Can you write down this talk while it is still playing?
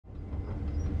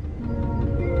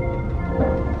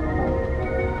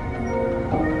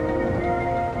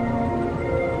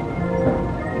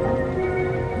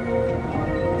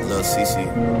CC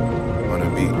on the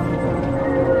beat.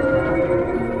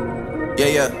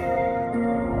 Yeah.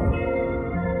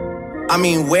 I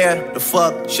mean, where the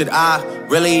fuck should I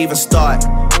really even start?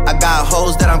 I got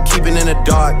hoes that I'm keeping in the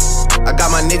dark. I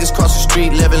got my niggas cross the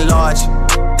street living large.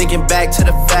 Thinking back to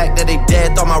the fact that they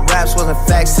dead, thought my raps wasn't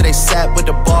facts till they sat with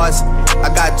the bars. I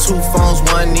got 2 phones,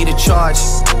 one need a charge.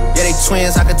 Yeah, they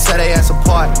twins, I could tell they ass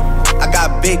apart. I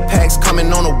got big packs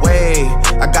coming on the way.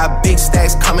 I got big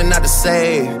stacks coming out to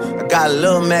save. I got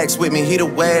Lil Max with me, he the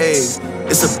wave.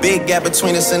 It's a big gap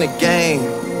between us and the game.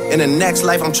 In the next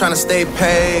life, I'm trying to stay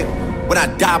paid. When I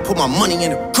die, put my money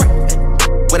in the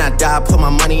grave. When I die, put my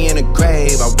money in the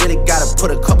grave. I really gotta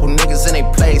put a couple niggas in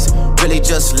their place. Really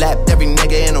just lapped every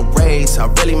nigga in a race. I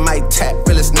really might tap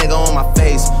realest nigga on my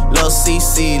face. Lil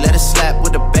CC, let it slap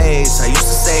with the bass. I used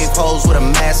to save hoes with a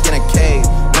mask in a cave.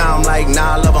 Now I'm like,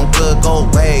 nah, love, I'm good, go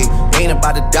away. Ain't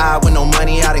about to die with no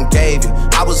money I done gave you.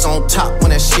 I was on top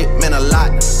when that shit meant a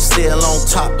lot. Still on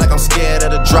top like I'm scared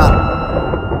of the drop.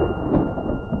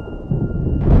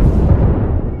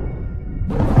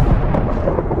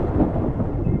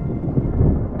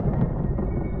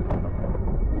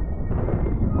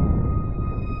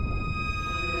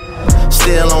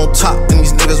 Still on top, and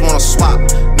these niggas wanna swap.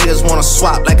 Niggas wanna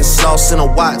swap like it's sauce in a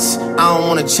Watts. I don't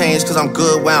wanna change cause I'm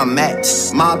good where I'm at.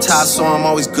 Mob tie, so I'm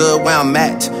always good where I'm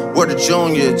at. Word to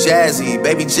Junior, Jazzy,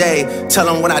 Baby J. Tell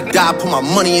them when I die, put my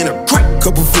money in a grave.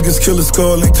 Couple figures, kill a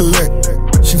skull and collect.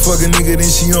 She fuck a nigga, then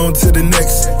she on to the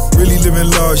next. Really living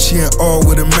large, she ain't all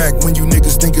with a Mac. When you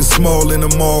niggas thinking small in the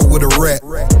mall with a rat.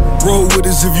 Roll with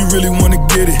us if you really wanna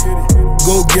get it.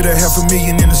 Go get a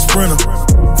 $500,000 in a Sprinter.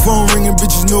 Phone ringing,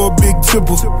 bitches know a big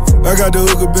triple. I got the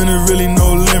hook up and there really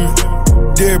no limit.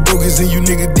 Dead brokers in you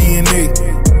nigga DNA.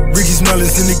 Ricky Smiley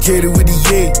syndicated with the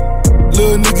yay.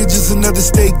 Little nigga just another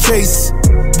state case.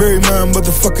 Bury my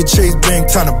motherfucker Chase Bank,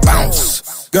 time to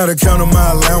bounce. Gotta count on my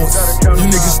allowance. You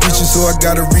niggas snitching, so I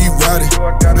gotta rewrite it.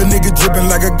 A nigga dripping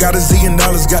like I got $1 zillion.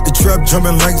 Got the trap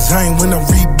jumping like Zayn when I'm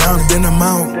rebounding. Then I'm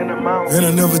out, and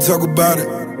I never talk about it.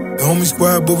 The homie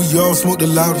squad, but we all smoke the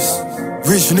loudest.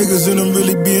 Rich niggas and I'm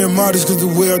really being modest. Cause the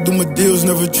way I do my deals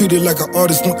never treated like an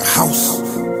artist. Want the house,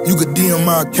 you could DM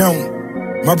my account.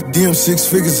 My DM 6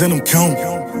 figures and I'm counting.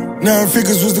 9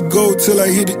 figures was the goal till I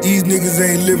hit it. These niggas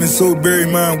ain't living, so bury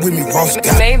mine with me. Ross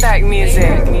got Maybach music.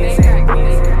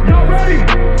 Y'all ready?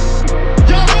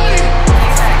 Y'all ready?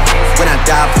 When I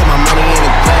die, put my money in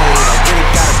the grave. I really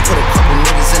gotta put a couple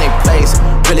niggas in their place.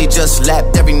 Really just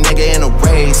lapped every nigga in a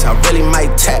race. I really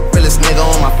might tap realest nigga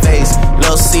on my face.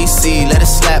 Lil CC, let it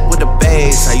slap with the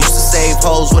bass. I used to save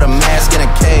hoes with a mask in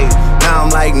a cave. Now I'm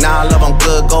like, nah, love, I'm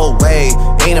good, go away.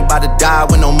 Ain't about to die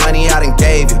with no money I done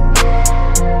gave you.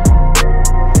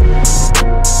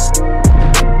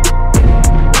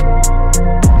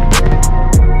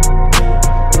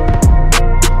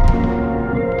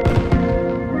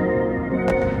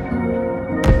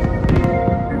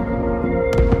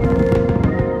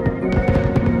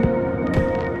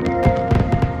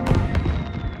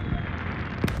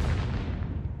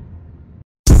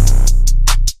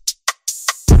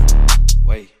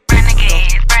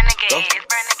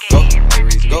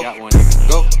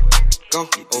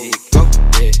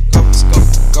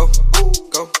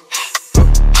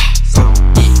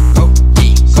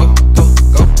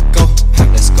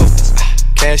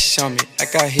 On me,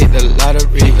 like I hit the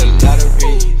lottery.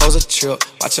 Hoes a trip,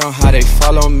 watch on how they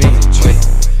follow me. Wait,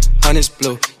 honey's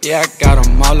blue, yeah, I got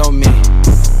them all on me.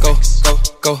 Go, go,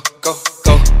 go, go,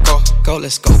 go, go, go,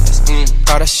 let's go.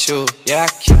 Got a shoe, yeah, I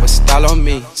keep a style on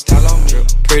me.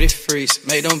 Pretty freaks,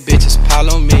 make them bitches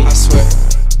pile on me. I swear,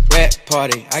 rat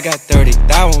party, I got 30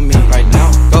 thou on me right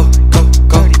now. Go, go,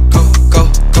 go, go,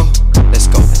 go, go, let's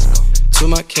go. To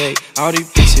my cake, all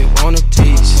these bitches want a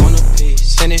piece.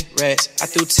 10 rats, I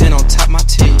threw 10 on top my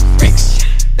teeth.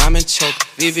 Diamond choke,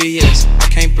 VVS, I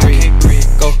can't breathe.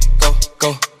 Go, go,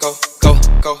 go, go, go,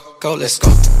 go, go, let's go.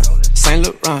 Saint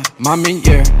Laurent, Ma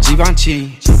Meniere,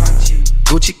 Givenchy.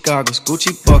 Gucci goggles,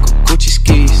 Gucci buckle, Gucci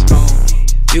skis.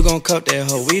 You gon' cut that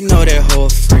hoe, we know that hoe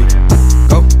free.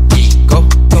 Go, go,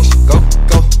 go, go,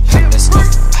 go, let's go.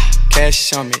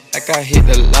 Cash on me, like I hit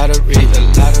the lottery.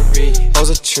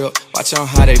 Hoes a trip, watch on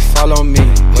how they follow me.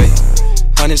 Wait,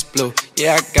 honey's blue,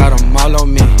 yeah, I got them all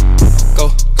on me. Go,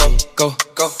 go, go,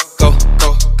 go, go,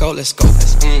 go, go, let's go.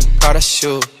 Got a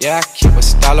shoe, yeah, I keep a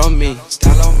style on me.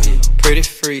 Pretty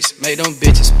freaks, make them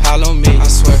bitches pile on me. I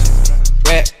swear,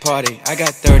 rat party, I got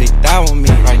 30 thou on me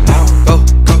right now. Go,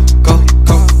 go, go,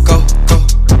 go, go,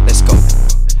 go, let's go.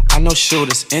 I know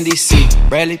shooters, NDC,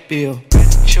 Bradley Bill.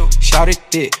 Shouted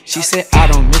thick, she said I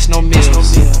don't miss no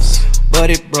meals. But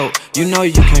it broke, you know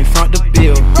you can't front the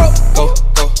bill. Go, go,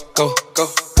 go, go,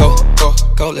 go, go,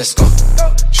 go, let's go.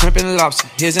 Shrimp and lobster,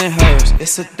 his and hers,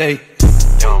 it's a date.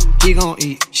 He gon'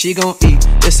 eat, she gon' eat,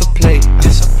 it's a plate.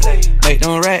 Make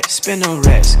them racks, spin them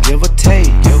racks, give or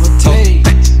take, give or take.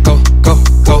 Go, go,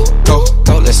 go, go,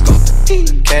 go, let's go.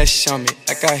 Cash on me,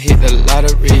 like I hit the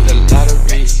lottery, the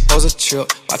lottery. Pose a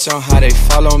trip, watch on how they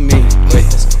follow me. Wait,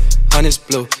 honey's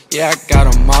blue, yeah, I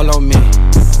got them all on me.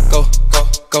 Go, go,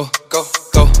 go, go,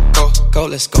 go, go, go,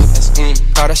 let's go.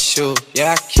 Proud of shoe,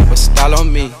 yeah, I keep a style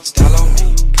on me.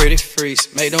 Pretty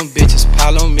freaks, make them bitches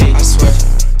pile on me. I swear,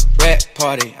 rat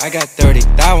party, I got 30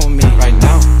 thou on me right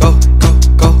now. Go, go,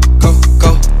 go, go,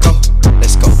 go, go,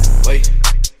 let's go. Wait,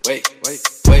 wait, wait,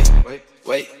 wait, wait,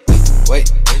 wait, wait,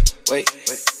 wait, wait,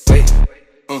 wait, wait,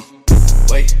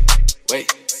 wait,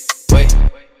 wait,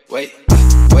 wait,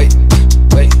 wait,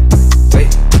 wait, wait.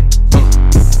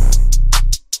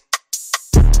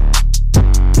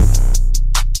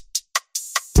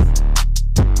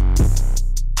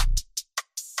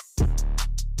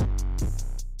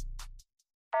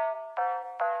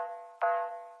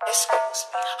 Excuse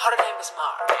me, her name is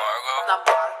Margo. Not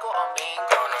Margo or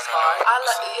Mango.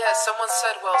 Yeah, someone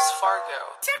said Wells Fargo.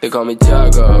 They call me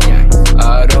Tiago.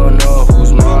 I don't know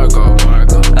who's Margo.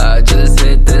 I just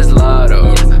hit this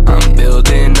lotto. I'm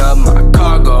building up my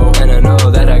cargo, and I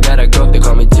know that I gotta go. They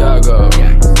call me Tiago.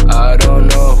 I don't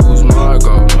know who's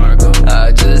Margo.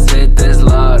 I just hit this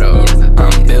lotto.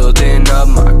 I'm building up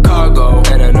my cargo,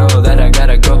 and I know that I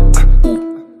gotta go.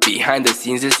 Behind the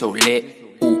scenes it's so lit.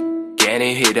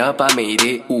 Getting hit up, I made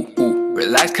it.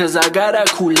 Relax cause I gotta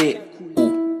cool it.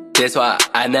 That's why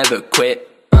I never quit.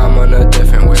 I'm on a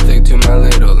different way, stick to my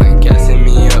little lane. Gassing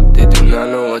me up, they do not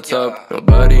know what's up.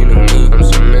 Nobody knew me, I'm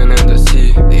swimming in the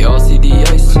sea. They all see the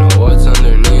ice, know what's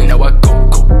underneath. Now I go,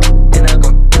 go, and I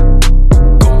go.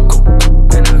 Go, go,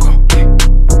 and I go.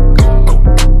 Go, go,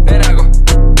 and I go.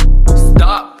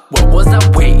 Stop, what was I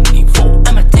waiting for?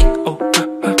 I'ma take over,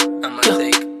 I'ma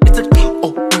take. It's a game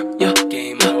over, yeah.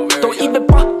 Game over, don't even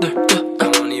bother, yeah. I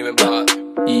won't even bother,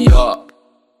 yeah.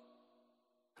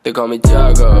 They call me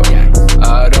Tiago.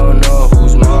 I don't know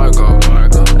who's Margo.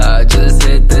 I just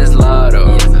hit this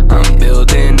lotto. I'm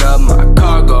building up my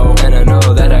cargo, and I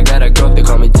know that I gotta go. They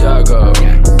call me Tiago.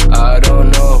 I don't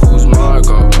know who's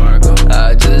Margo.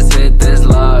 I just hit this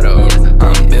lotto.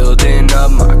 I'm building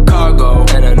up my cargo,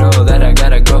 and I know that I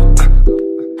gotta go.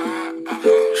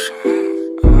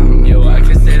 Yo, I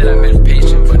can say that I've been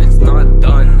patient, but it's not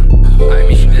done. I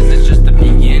mean, this is just the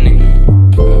beginning.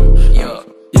 Yo.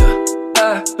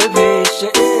 I've been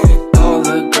patient, all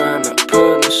the grind, I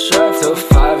put in the shirt till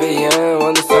 5 AM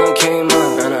when the sun came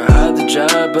up. And I had the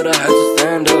job, but I had to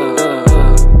stand up.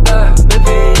 I've been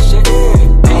patient,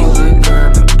 all the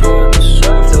grind, I put in the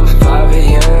shirt till 5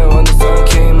 AM when the sun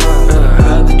came up. And I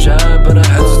had the job, but I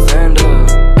had to stand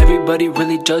up. Everybody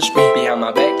really judged me behind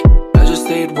my back. I just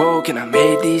stayed woke and I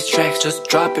made these tracks, just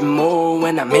dropping more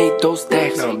when I made those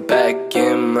stacks. I'm back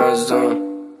in my zone.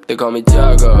 They call me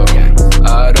Tiago.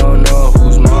 I don't know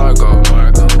who's Margo.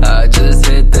 I just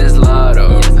hit this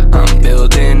lotto. I'm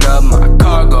building up my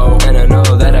cargo, and I know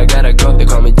that I gotta go. They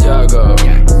call me Tiago.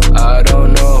 I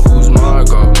don't know who's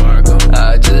Margo.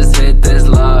 I just hit this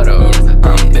lotto.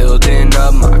 I'm building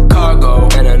up my cargo,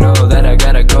 and I know that I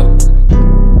gotta go.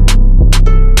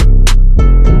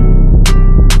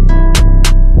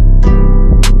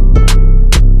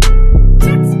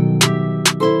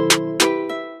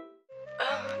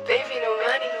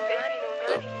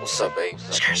 What's up, babe?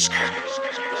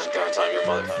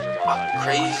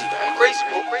 Crazy.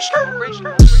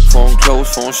 Phone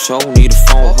close, phone show, need a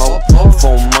phone hoe.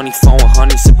 Phone money, phone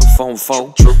honey, sippin' phone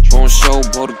foe. Phone show,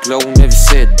 blow the glow, never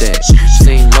said that.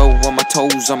 Staying low on my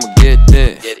toes, I'ma get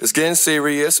that. It's getting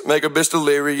serious, make a bitch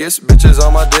delirious. Bitches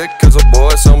on my dick, cause a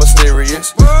boy so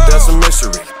mysterious. That's a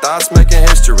mystery, thoughts making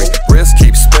history. Wrist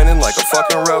keeps spinning like a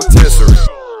fucking rotisserie.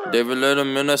 David let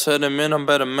him in, I said him in, I'm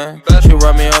better man. She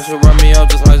rub me out,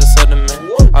 just like I said to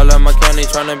man. I love my candy,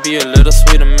 tryna be a little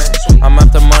sweeter man. I'm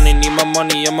after money, need my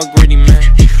money, I'm a greedy man.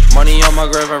 Money on my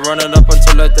grave, I run it up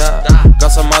until I die.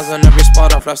 Got some eyes in every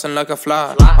spot, I'm flashing like a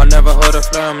fly. I never heard a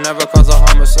flame, never cause a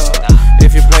homicide.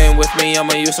 If you're playing with me,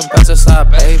 I'ma use some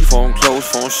pesticide, baby. Phone close,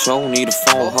 phone show, need a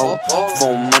phone hoe.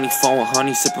 Phone money, phone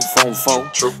honey, sippin' phone foe.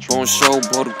 Phone show,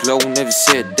 blow the glow, never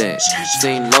said that.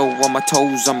 Staying low on my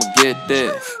toes, I'ma get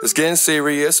that. It's getting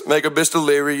serious, make a bitch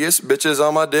delirious. Bitches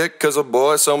on my dick, cause a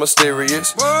boy so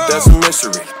mysterious. That's a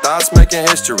mystery, thoughts making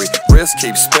history. Wrist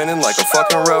keeps spinning like a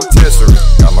fucking rotisserie.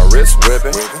 Got my wrist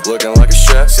whipping, looking like a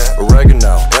chef.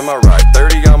 Oregano, in my right,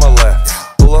 30 on my left.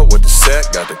 Pull up with the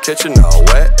set, got the kitchen all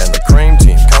wet. And the cream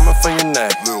team coming for your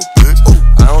neck.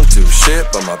 I don't do shit,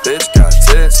 but my bitch got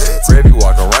tits. Gravy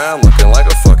walk around looking like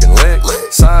a fucking lick.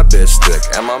 Side bitch thick,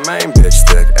 and my main bitch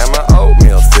thick, and my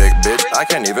oatmeal thick, bitch, I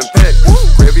can't even pick.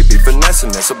 Gravy be finessing,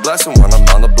 it's a blessing when I'm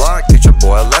on the block. Teach a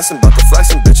boy a lesson about the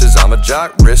flexing, bitches, I'm a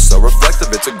jock. Wrist so reflective,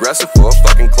 it's aggressive for a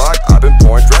fucking clock. I've been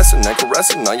pouring dressing and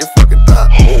caressing on your fucking thought.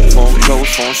 Phone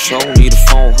close, phone show, need a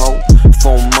phone hoe.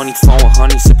 Phone money, phone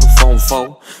honey, sipping phone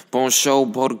foe. Bone show,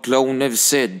 bought a glow, never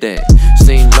said that.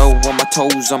 Staying low on my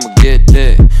toes, I'ma get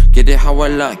that. Get it how I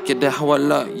like, get it how I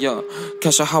like, yeah.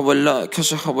 Cash it how I like,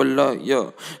 cash it how I like, yeah.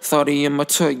 30 in my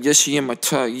tuck, yeah, she in my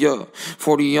tuck, yeah.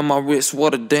 40 on my wrist,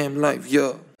 what a damn life,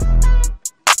 yeah.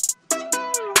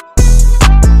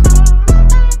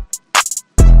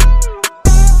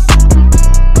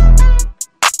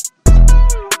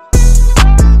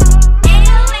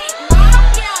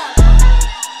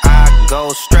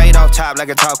 Go straight off top like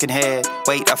a talking head.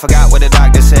 Wait, I forgot what the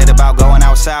doctor said about going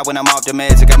outside when I'm off the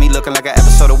meds. It got me looking like an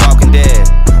episode of Walking Dead.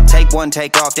 Take one,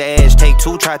 take off the edge. Take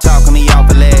two, try talking me off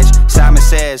the ledge. Simon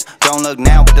says, don't look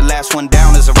now, but the last one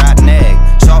down is a rotten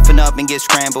egg. Soften up and get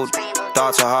scrambled.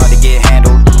 Thoughts are hard to get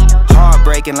handled.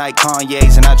 Heartbreaking like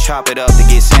Kanye's, and I chop it up to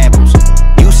get samples.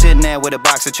 You sitting there with a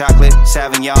box of chocolate,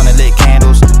 Sauvignon and lit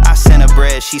candles. I sent her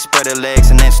bread, she spread her legs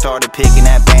and then started picking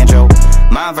that banjo.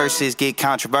 My verses get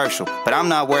controversial, but I'm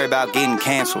not worried about getting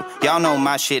canceled. Y'all know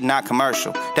my shit not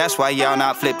commercial, that's why y'all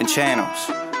not flipping channels.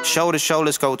 Shoulder to shoulder,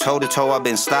 let's go toe to toe. I've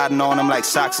been sliding on them like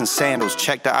socks and sandals.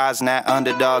 Check the odds and that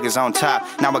underdog is on top.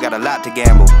 Now I got a lot to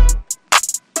gamble.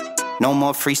 No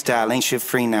more freestyle, ain't shit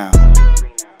free now.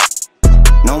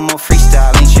 No more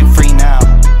freestyle, ain't shit free now.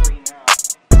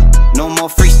 No more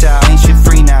freestyle, ain't shit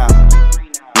free now.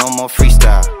 No more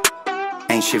freestyle,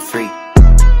 ain't shit free.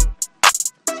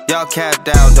 Y'all capped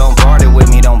out, don't barter with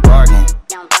me, don't bargain.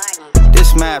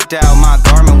 This mapped out, my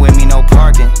garment with me, no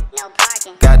parking.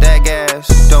 Got that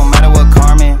gas, don't matter what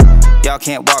Carmen. Y'all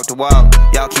can't walk the walk,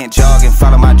 y'all can't jog and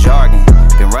follow my jargon.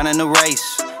 Been running the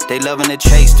race, they loving the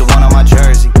chase, the one on my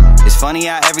jersey. It's funny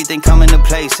how everything come into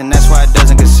place, and that's why it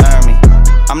doesn't concern me.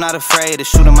 I'm not afraid of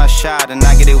shooting my shot, and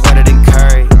I get it wetter than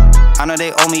Curry. I know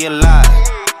they owe me a lot,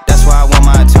 that's why I want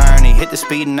my attorney. Hit the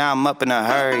speed and now I'm up in a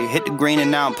hurry. Hit the green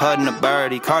and now I'm putting a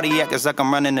birdie. Cardiac is like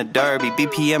I'm running a derby.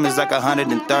 BPM is like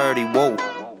 130, whoa.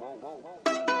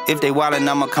 If they wildin',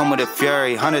 I'ma come with a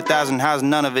fury. 100,000 houses,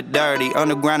 none of it dirty.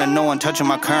 Underground and no one touching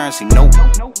my currency, nope.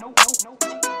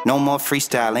 No more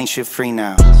freestyle, ain't shit free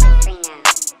now.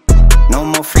 No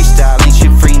more freestyle, ain't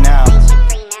shit free now.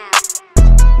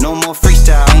 No more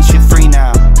freestyle, ain't shit free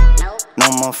now. No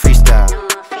more freestyle,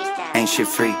 ain't shit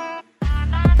free.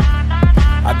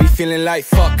 I be feeling like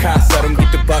fuck cops, let them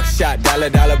get the buckshot. Dollar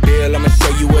bill, I'ma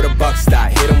show you where the buck stop.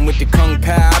 Hit them with the kung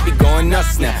pao, I be going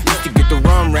nuts now. Used to get the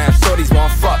rum rap, shorties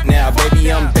want fuck now.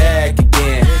 Baby, I'm back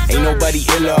again, ain't nobody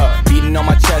iller. Beating on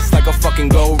my chest like a fucking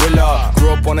gorilla. Grew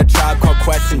up on a Tribe Called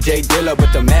Quest and Jay Dilla,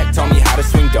 but the Mac taught me how to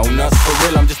swing donuts for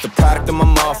real. I'm just a product of my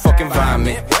motherfucking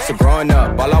environment. So growing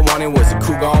up, all I wanted was a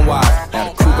crew gone wild. Now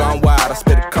the crew gone wild, I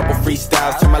spit a couple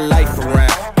freestyles, turn my life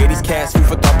around. Gave these cats who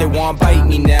thought they want bite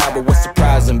me now, but what's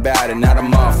surprising about it? Not a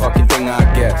motherfucking thing, I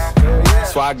guess.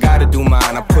 That's why I gotta do mine.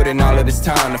 I put in all of this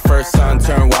time. The first son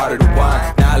turned water to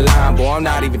wine. Not lying, boy, I'm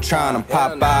not even trying. I'm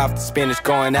Popeye off the spinach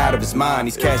going out of his mind.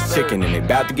 These cats chicken and they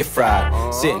about to get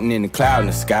fried. Sitting in the cloud in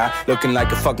the sky, looking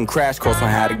like a fucking crash course on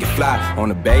how to get fly. On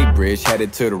the Bay Bridge,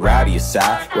 headed to the rowdiest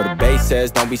side, where the Bay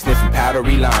says don't be sniffing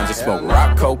powdery lines. Just smoke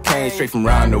rock cocaine straight from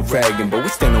Ronald Reagan, but we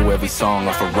still know every song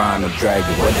off of Ronald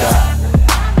Dragon. What up?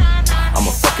 I'm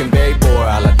a fucking Bay boy,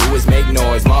 all I do is make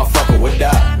noise, motherfucker, what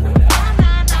up?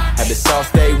 Had the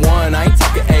sauce day one, I ain't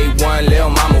talking A1, lil'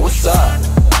 mama, what's up?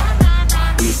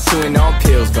 We was chewing on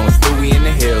pills, going Stewie in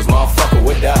the hills, motherfucker,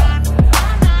 what up?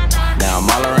 Now I'm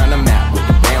all around the map, with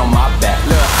the bay on my back.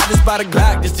 Look, I just bought a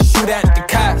Glock just to shoot at the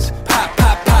cops. Pop,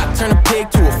 pop, pop, turn a pig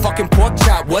to a fucking pork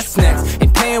chop, what's next?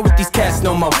 Ain't playing with these cats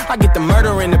no more, I get the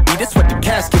murder in the beat, that's what the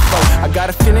casket for. I got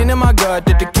a feeling in my gut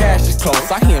that the cash is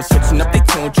close. I hear them switching up they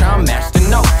tune, trying to match the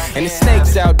note. And the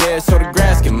snakes out there so the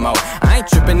grass can mow. I ain't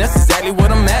tripping, that's exactly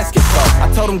what I'm asking for.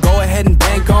 I told them go ahead and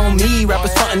bank on me.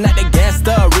 Rappers frontin' like they gassed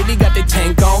up, really got their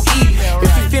tank on E.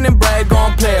 If you feeling brave,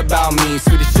 gon' play about me.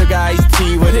 Sweet as sugar iced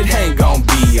tea, what it ain't gon'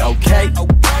 be, okay?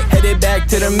 Headed back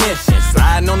to the mission,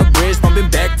 sliding on the bridge, bumping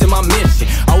back to my mission.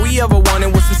 All we ever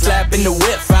wanted was some slap in the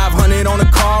whip, 500 on the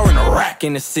car and a rack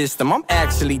in the system. I'm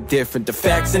actually different, the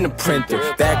facts in the printer.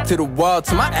 Back to the wall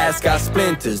till my ass got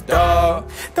splinters, dawg.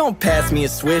 Don't pass me a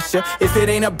swisher, if it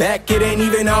ain't a back, it ain't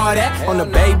even all that. On the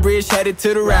Bay Bridge, headed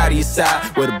to the rowdiest side,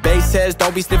 where the Bay says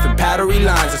don't be sniffing powdery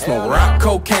lines. I smoke rock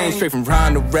cocaine straight from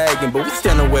Ronald Reagan, but we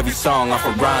still know every song off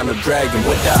of Ronald Dragon.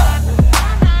 What up?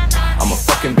 I'm a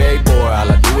fucking Bay boy,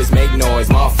 all I do is make noise,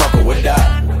 motherfucker, what up?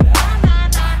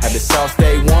 Had the sauce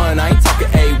day one, I ain't talking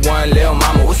A1, lil'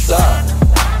 mama, what's up?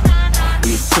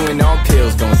 We was chewing on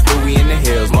pills, going Stewie in the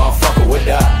hills, motherfucker, what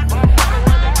up?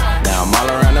 Now I'm all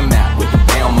around the map with the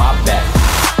bay on my back.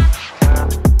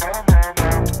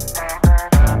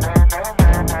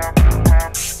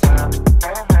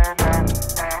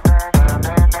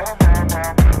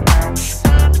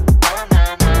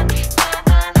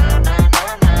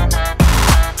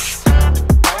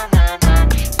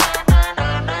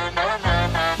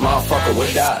 Motherfucker,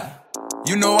 what up?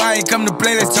 You know I ain't come to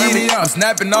play, let's turn me up. I'm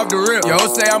snapping off the rip. Yo,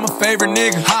 say I'm a favorite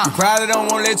nigga. You probably don't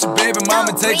wanna let your baby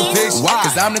mama take a picture. Why?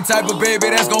 Cause I'm the type of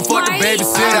baby that's gon' fuck the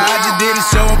babysitter. I just did a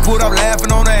show and put up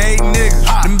laughing on a hating nigga.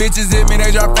 Them bitches hit me,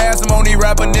 they drop fast. I'm on these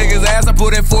rapper niggas' ass. I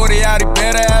put that 40 out, he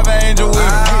better have an angel with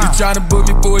him. You tryna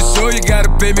book me for a show, you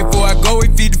gotta pay me before I go.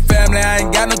 We feed the family, I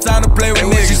ain't got no time to play with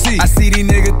niggas. I see these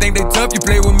niggas think they tough, you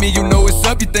play with me, you know it's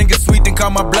up. You think it's sweet, then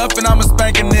call my bluff and I'ma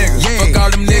spank a nigga. Fuck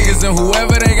all them niggas and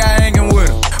whoever they got hanging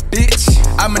with them. Bitch,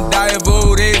 I'ma die of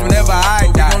old age whenever I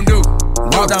die. What you gon'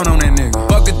 do? Walk down on that nigga.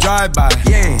 Fuck a drive-by.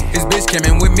 Yeah, his bitch came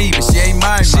in with me, but she ain't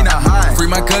mine. She not high. Free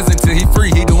my cousin till he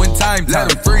free, he doing time. Let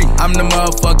him free. I'm the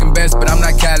motherfucking best, but I'm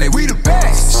not Cali. We the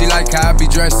best. She like how I be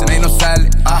dressed and ain't no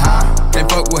salad. Can't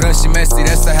fuck with her, she messy,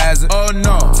 that's a hazard. Oh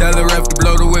no. Tell the ref to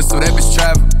blow the whistle, that bitch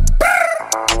travel.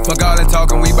 Fuck all that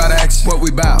talking, we bout action. What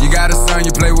we bout? You got a son,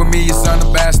 you play with me, your son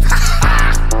a bastard.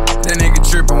 That nigga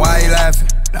trippin', why he laughing?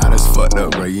 Nah, that's fucked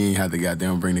up, bro. You ain't have to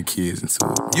goddamn bring the kids into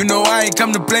it. You know I ain't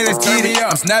come to play, let's get it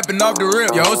up. I'm snapping off the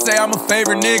rip. Yo, say I'm a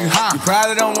favorite nigga. You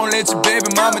probably don't wanna let your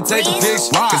baby mama take a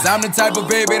picture. Cause I'm the type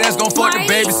of baby that's gon' fuck the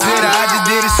babysitter. I just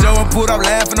did a show and put up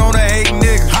laughing on a hating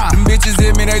nigga. Them bitches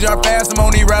hit me, they drop fast. I'm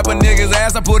on these rapper niggas'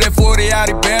 ass. I put that 40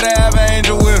 out, he better have an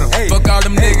angel with him. Fuck all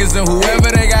them niggas and whoever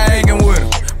they got hanging with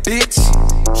them. Bitch.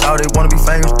 Shawty wanna be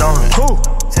famous, don't it? Cool.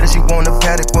 Said that she want a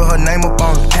paddock with her name up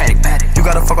on it. Paddock. You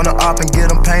gotta fuck on the op and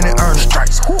get them painted, earn it.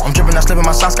 I'm drippin', I slippin'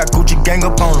 my socks, got Gucci gang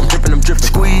up on them. I'm drippin'.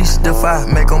 Squeeze, defy,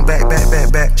 make them back.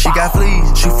 She got fleas,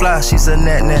 she fly, she's a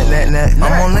net.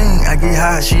 I'm on lean, I get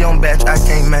high, she on batch, I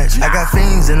can't match. I got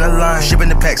fiends in the line, shipping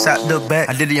the packs out the back.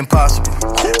 I did the impossible,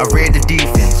 I read the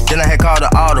defense. Then I had called the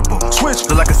audible. Switch,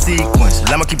 look like a sequence.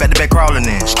 I'ma keep at the back crawling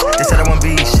in. They said I wouldn't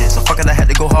be shit, so fuck it, I had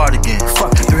to go hard again.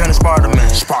 Fuck it, 300 Sparta, man.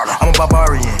 I'm a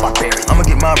barbarian. I'ma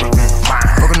get my revenge.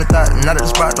 Broken the thought, not at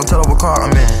the spot, don't tell her what car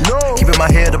I'm in. No. Keeping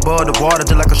my head above the water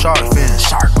just like a shark fin.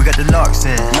 We got the narcs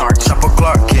in. Chopper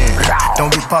Clark in.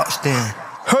 Don't get popped in.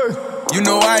 Hey. You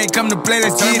know I ain't come to play,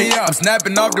 let's get it up. I'm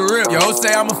snapping off the rip. Yo,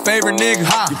 say I'm a favorite nigga.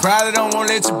 You probably don't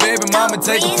wanna let your baby mama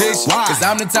take a picture. Cause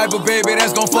I'm the type of baby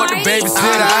that's gon' fuck the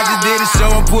babysitter. I just did a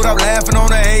show and put up laughing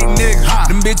on a hating nigga.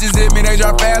 Them bitches hit me, they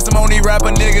drop fast. I'm on these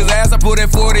rapper niggas' ass. I put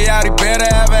that 40 out, he better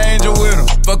have an angel with him.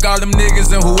 Fuck all them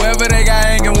niggas and whoever they got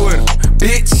hanging with him.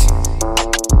 Bitch.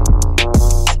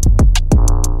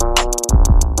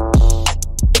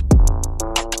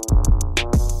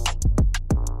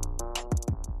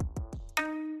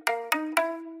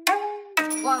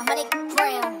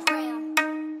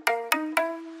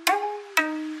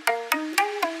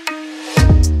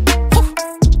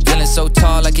 So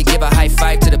tall, I could give a high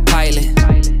five to the pilot.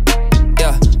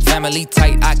 Yeah, family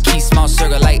tight, I keep small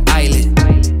circle like island.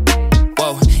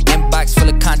 Whoa, inbox full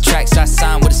of contracts, I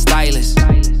signed with a stylist.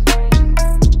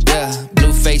 Yeah,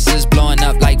 blue faces blowing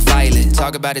up like violet.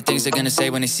 Talk about the things they're gonna say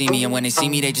when they see me. And when they see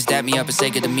me, they just dap me up and say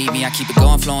good to meet me. I keep it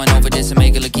going, flowing over this and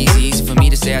make it look easy. Easy for me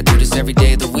to say I do this every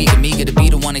day of the week. I'm eager to be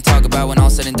the one they talk about when all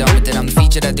said and done with it. I'm the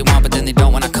feature that they want, but then they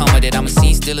don't when I come with it. I'm a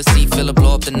scene, still a seat, filler,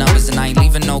 blow up the numbers. And I ain't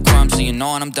leaving no crumbs, so you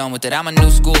know when I'm done with it. I'm a new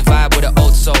school vibe with an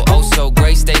old soul. Oh so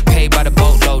great, stay paid by the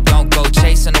boatload. Don't go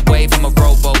chasing a wave, I'm a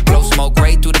rowboat. Blow smoke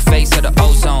right through the face of the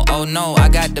ozone. Oh no, I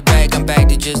got the bag, I'm back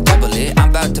to just double it. I'm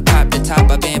about to pop the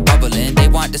top, I've been bubbling. They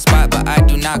want the spot, but I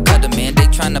do not cut them in. They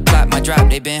tryna plot my drop,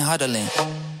 they been huddling.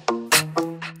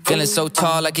 Feeling so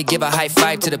tall, I could give a high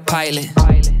five to the pilot.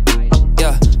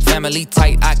 Yeah, family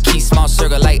tight, I keep small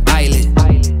circle like island.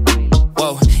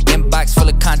 Whoa, inbox full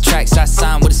of contracts, I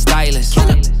signed with a stylist.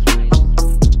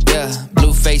 Yeah,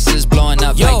 blue faces blowing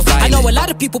up like violet. I know a lot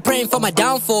of people praying for my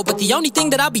downfall, but the only thing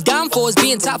that I'll be down for is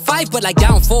being top 5, but like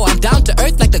down 4. I'm down to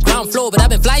earth like the ground floor, but I've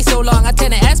been flying so long, I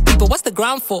tend to ask people, what's the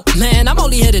ground for? Man, I'm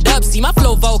only headed up, see my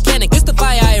flow volcanic, it's the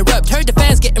fire I erupt. Heard the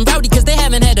fans getting rowdy cause they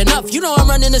haven't had enough. You know I'm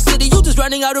running the city, you just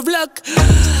running out of luck.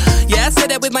 Yeah, I said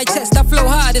that with my chest, I flow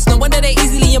hard, it's no wonder they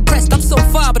easily impressed. I'm so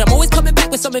far, but I'm always coming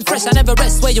back with something fresh, I never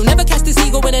rest. Where you'll never catch this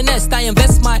ego in a nest. I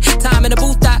invest my time in a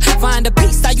booth, I find a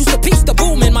piece. I used to piece the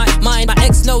boom in my mind. My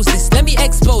ex knows this, let me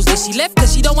expose this. She left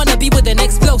cause she don't wanna be with an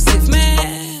explosive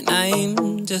man.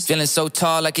 I'm just feeling so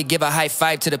tall, I could give a high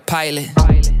five to the pilot.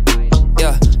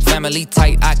 Yeah, family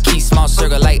tight, I keep small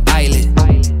circle like island.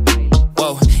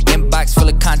 Whoa, inbox full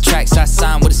of contracts, I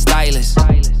sign with a stylist.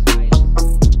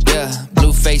 Yeah,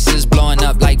 blue faces blowing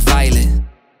up like violet.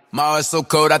 My heart's so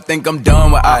cold, I think I'm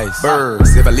done with ice.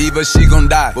 Birds, if I leave her, she gon'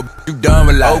 die. But you done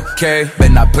with life. Okay,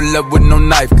 better not pull up with no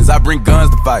knife, cause I bring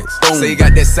guns to fight. Say you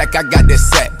got that sack, I got that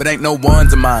sack, but ain't no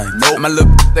ones of mine. Nope. My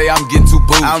little say I'm getting too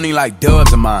booed. I don't need like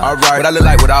dubs of mine. Alright, what I look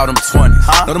like with all them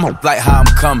 20s. Know them hoes like how I'm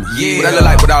coming. Yeah. What I look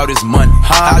like with all this money.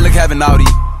 How I look having all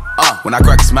these. When I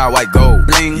crack a smile, white gold.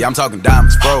 Bling. Yeah, I'm talking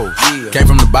diamonds, froze. Yeah. Came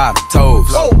from the bottom, toes.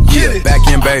 Yeah, back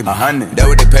in, baby. 100. That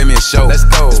what they pay me a show. Let's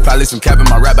go. There's probably some cap in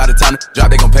my rap by the time the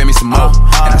drop, they gon' pay me some more.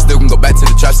 And I still can go back to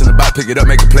the traps in the box, pick it up,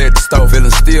 make a play at the stove.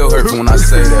 Feeling still hurt when I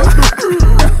say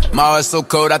that. My heart's so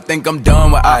cold, I think I'm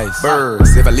done with ice.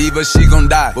 Birds, if I leave her, she gon'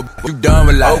 die. But you done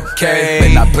with life. Okay,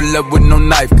 better not pull up with no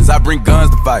knife, cause I bring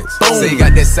guns to fight. Say you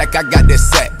got that sack, I got that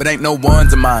sack, but ain't no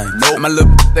ones of mine. Nope. My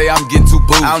little say I'm getting too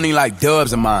booed. I don't need like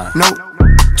dubs of mine. Nope.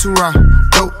 Too raw,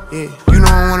 dope, yeah. You know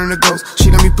I'm one of the ghosts.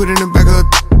 She let me put in the back of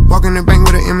her. Walk in the bank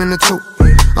with an M in the tote.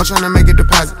 I'm tryna make a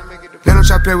deposit. Let them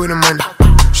try play with the money.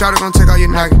 Shawty gon' take all your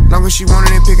noggin. Long as she want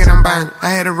it and pick it, I'm buying. I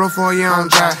had a roll for a year on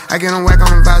dry. I get on whack,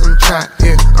 I'm advised on the try.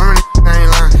 Yeah, I'm really I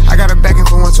ain't lying. I got a backing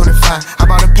for 125. I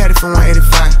bought a patty for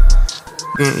 185.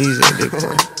 Getting easy at this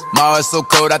point. My heart's so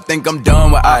cold, I think I'm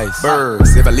done with ice.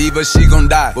 Birds, if I leave her, she gon'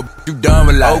 die. But you done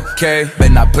with life. Okay,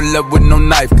 better not pull up with no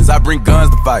knife, cause I bring guns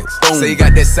to fight. Say you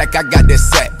got that sack, I got that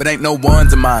sack, but ain't no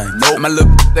ones of mine. Nope. My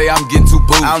little say I'm getting too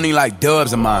booed. I don't need like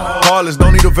dubs of mine. Heartless,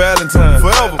 don't need a Valentine.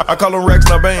 Forever, I call them racks,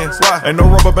 not bands. Why? Ain't no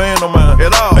rubber band on mine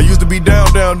at all. I used to be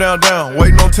down, down, down, down,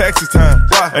 waiting on taxi time.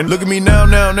 Why? And look at me now,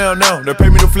 now, now, now. They pay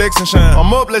me to flex and shine.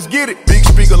 I'm up, let's get it. Big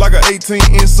speaker like an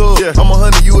 18-inch sub. Yeah. I'm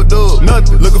 100, you a dub.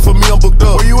 Nothing. Looking for me, I'm booked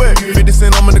up. Where you at? 50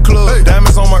 cent, I'm in the club. Hey.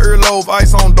 Diamonds on my earlobe,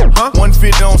 ice on dope.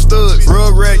 150 on studs.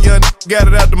 Rug rat, young got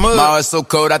it out the mud. My heart's so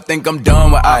cold, I think I'm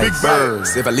done with ice. Big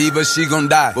birds, if I leave her, she gon'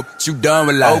 die. But you done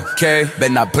with life. Okay,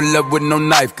 better not pull up with no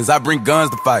knife, cause I bring guns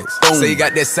to fight. Say you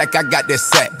got that sack, I got that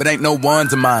sack, but ain't no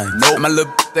ones of mine. Nope. My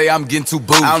little say I'm getting too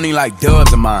booed. I don't need like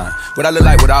dubs of mine. What I look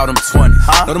like with all them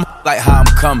 20s. Know them like how I'm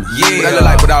coming. Yeah. What I look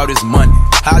like with all this money.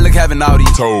 How I look having all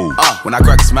these toes. When I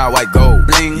crack a smile, white gold.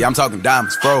 Bling. Yeah, I'm talking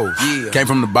diamonds, froze. Yeah. Came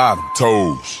from the bottom,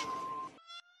 toes.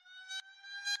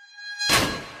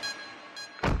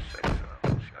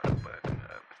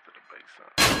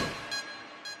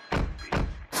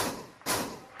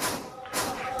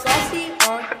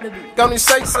 Gonna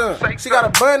say something. She got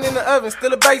a bun in the oven,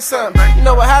 still a bake something. You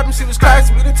know what happened? She was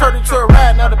classy, we done turned her to a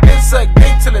rat. Now the bitch suck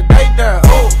dick till the day done.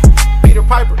 Oh, Peter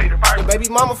Piper. The baby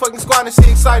mama fucking squad and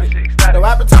she excited. No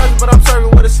appetizer, but I'm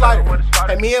serving with a slider.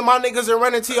 Hey, me and my niggas are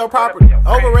running to your property.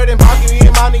 Over red and pocket, me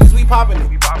and my niggas, we popping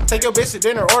it. Take your bitch to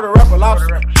dinner, order up a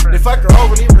lobster. Then fuck her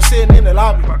over, leave her sitting in the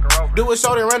lobby. Do a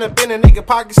show, then run up in a nigga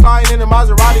pocket, sliding in the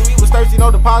Maserati. We was thirsty, no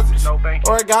deposits.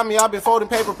 Origami, I been folding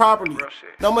paper properly.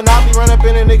 No monopoly, run up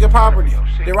in a nigga property.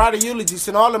 They write a eulogy,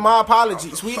 send all of my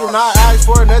apologies. We do not ask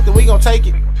for nothing, we gon' take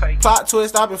it. Plot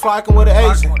twist, I been flocking with an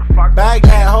Asian. Bag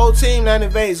that whole team, that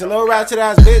invasion. Little ratchet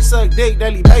ass bitch suck dick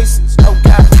daily basis. No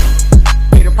cap.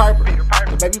 Peter Piper.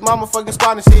 The baby mama fucking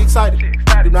squad and she excited.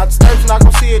 Do not disturb, she not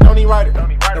gon' see it, don't even write it.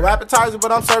 No appetizer,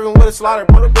 but I'm serving with a slaughter.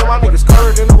 Put up in my niggas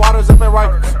curved in the waters up in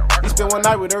Rikers. He spent one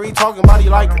night with her, he talking about he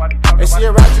like her. And she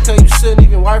a ratchet cause you shouldn't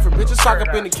even wife her. Bitches sock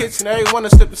up in the kitchen, everyone to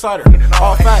slip beside her.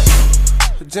 All facts.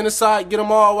 Genocide, get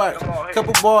them all whacked.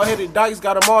 Couple ball headed dykes,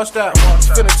 got them all strapped.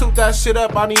 She finna tooth that shit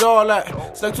up, I need all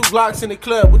that. Stuck 2 Glocks in the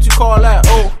club, what you call that?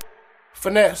 Oh,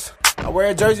 finesse. I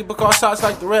wear a jersey but call shots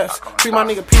like the refs. Free my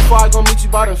nigga P5, gon' meet you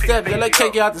by them steps. Yeah, let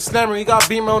K get out the slammer, he got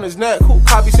beamer on his neck. Who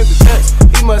copy sent the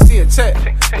text? He must see a check.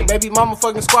 And baby mama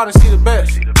fucking squad and see the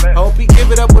best. I hope he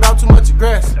give it up without too much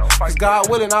aggress. Cause God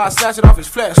willing, I'll snatch it off his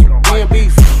flesh. Being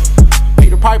beef.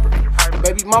 Peter Piper.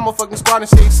 Baby mama fucking squad and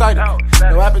she excited.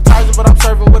 No appetizer, but I'm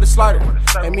serving with a slider.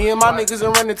 And me and my niggas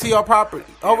are running to your property.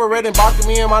 Over red and Baca,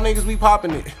 me and my niggas, we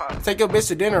popping it. Take your bitch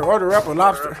to dinner, order up a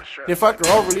lobster. Then fuck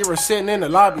her over, leave her sitting in the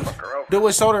lobby. Do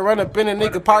a shoulder, run up in a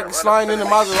nigga pocket, sliding in the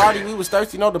Maserati. We was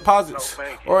thirsty, no deposits.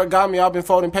 Origami, I've been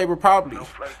folding paper properly.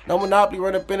 No monopoly,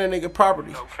 run up in a nigga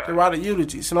property. They write a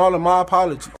eulogy, send all of my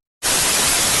apologies.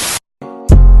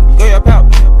 Go your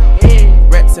pouch.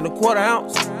 Rats in a quarter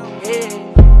ounce.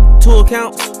 2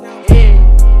 accounts.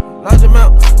 Large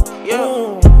amount.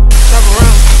 Shop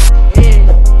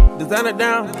around. Designer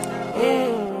down.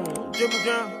 Dribble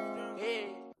down.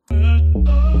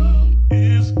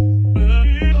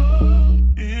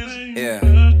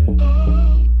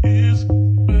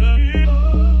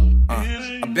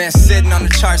 I've been sitting on the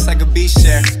charts like a beach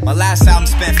share. My last album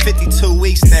spent 52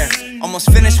 weeks there.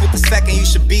 Almost finished with the second, you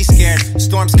should be scared.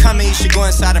 Storm's coming, you should go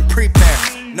inside and prepare.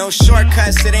 No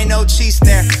shortcuts, it ain't no cheese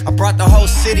there. I brought the whole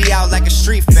city out like a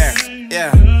street fair.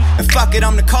 Yeah, and fuck it,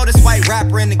 I'm the coldest white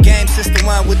rapper in the game since the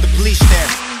one with the bleach there.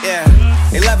 Yeah,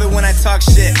 they love it when I talk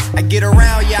shit. I get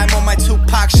around, yeah, I'm on my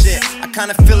Tupac shit. I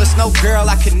kinda feel it's no girl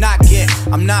I could not get.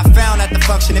 I'm not found at the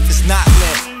function if it's not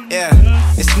lit. Yeah,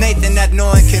 it's Nathan that no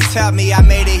one can tell me. I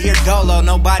made it here dolo,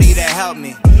 nobody to help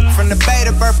me. From the Bay,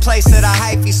 the birthplace of the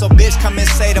hyphy. So bitch, come and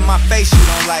say to my face you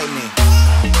don't like me.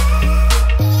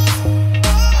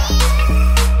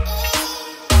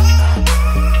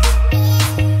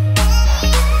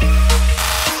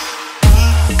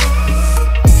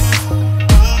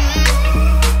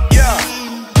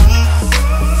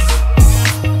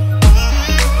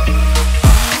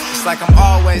 Like I'm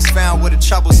always found where the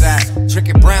trouble's at.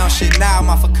 Drinking brown shit now, I'm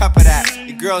off a cup of that.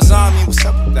 Your girl's on me, what's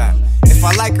up with that? If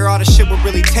I like her, all the shit would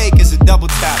really take is a double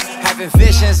tap. Having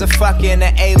visions of fucking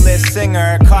an A-list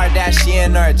singer, a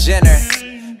Kardashian or a Jenner.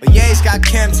 But yeah, he's got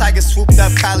Kim, Tiger swooped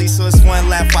up Kylie, so it's one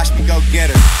left, watch me go get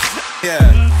her.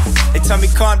 Yeah, they tell me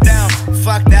calm down.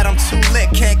 Fuck that, I'm too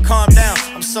lit, can't calm down.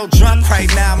 I'm so drunk right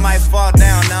now, I might fall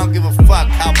down. I don't give a fuck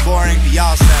how boring do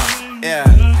y'all sound. Yeah,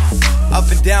 up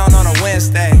and down on a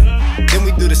Wednesday. Then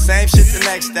we do the same shit the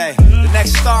next day. The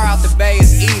next star out the Bay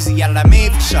is easy. Yeah, that I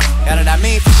mean for sure. Yeah, that I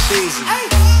mean for cheesy.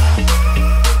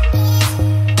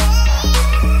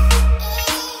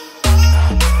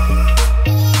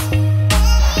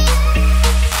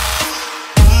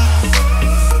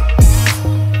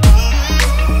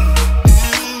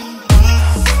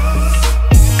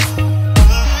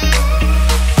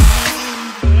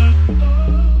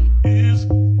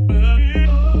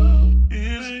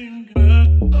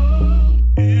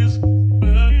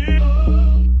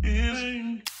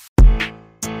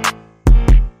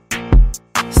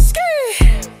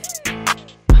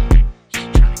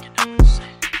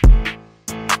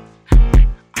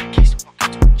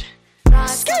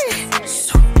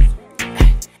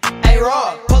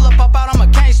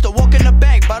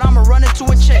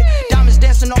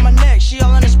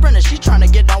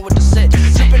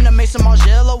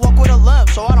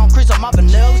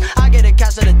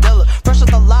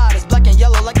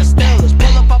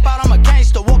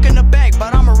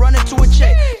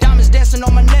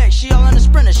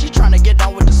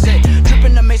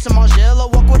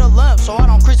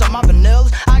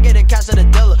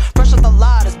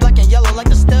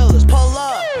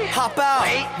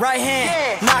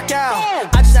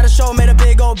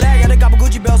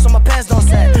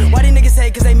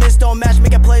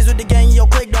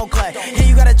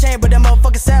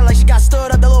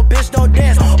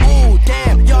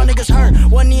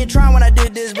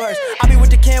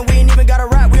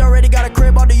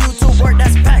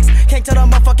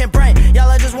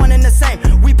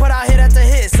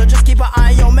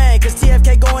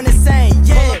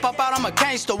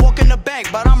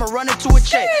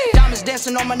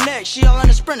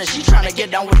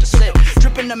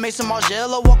 Mason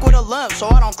Margiela, walk with a limp, so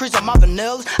I don't crease on my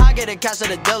vanillas. I get a cash at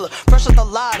the dealer. Fresh off the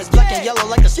lot, it's black and yellow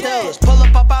like the Steelers. Pull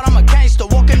up, pop out, I'm a gangster.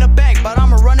 Walk in the bank, but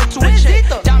I'ma run into a chick.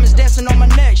 Diamonds dancing on my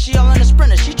neck, she all in a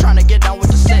sprinter. She tryna get down with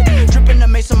the sick. Drippin' the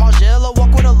Mason Margiela,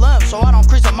 walk with a limp, so I don't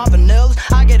crease on my vanillas.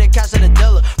 I get a cash at the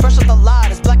dealer. Fresh off the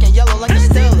lot, it's black and yellow like the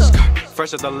Steelers.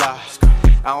 Fresh off the lot,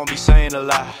 I won't be saying a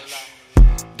lie.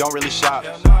 Don't really shop,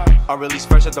 I'm really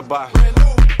fresh at the box.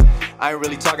 I ain't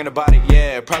really talking about it,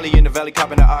 yeah. Probably in the valley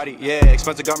copping the Audi, yeah.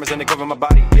 Expensive garments and they cover my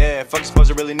body, yeah. Fuck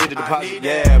exposure, really need a deposit,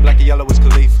 yeah. Black and yellow was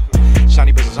Khalifa.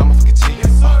 Shiny business, I'ma fucking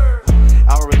teeth.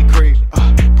 I don't really creep,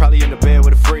 probably in the bed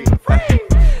with a freak.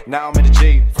 Now I'm in the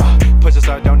Jeep, push the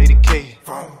start, don't need a key.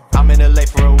 I'm in LA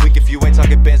for a week, if you ain't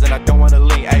talking Benz and I don't wanna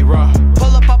lean, ayy, raw.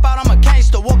 Pull up, pop out, I'm a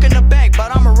gangster, walk in the bank,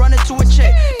 but I'ma run into a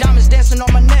chick. Diamonds dancing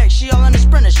on my neck, she all in a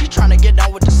sprinter, she tryna get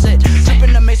down with the sit.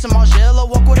 Drippin' the Mason Margiela,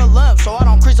 walk with a limp, so I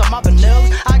don't crease on my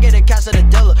vanillas. I get a cash at the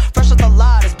dealer, fresh off the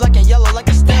lot, it's black and yellow like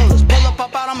the Steelers. Pull up,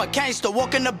 pop out, I'm a gangster,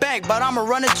 walk in the bank, but I'ma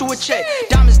run into a chick.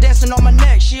 Diamonds dancing on my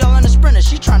neck, she all in a sprinter,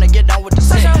 she tryna get down with the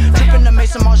sit. Drippin' the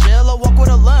Mason Margiela, walk with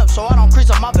a limp, so I don't crease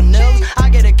on my vanillas. I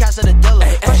get a cash at the dealer,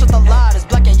 fresh off the lot, it's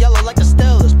black and yellow like the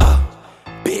Steelers.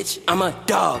 Bitch, I'm a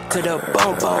dog to the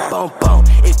bone, bone, bone, bone.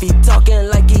 If he talking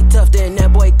like he tough, then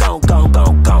that boy gon', gon',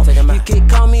 gon', gon'. You can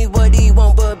call me what he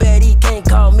want, but bet he can't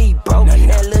call me bro.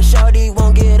 That little shorty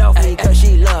won't get off me, cause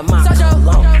she love my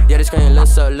cologne. Yeah, this screen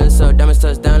looks so, diamonds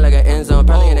touch down like an end zone.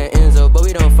 Probably in that end zone, but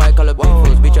we don't fight, call it big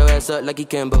fools. Beat your ass up like he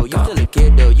Kimbo. You still a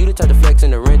kid though, you the type to flex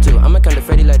in the rent too. I'm a kind of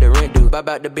Freddy like the rent do. Buy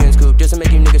out the Benz coupe just to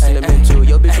make you niggas sentimental.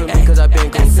 Yo, bitch with me cause I been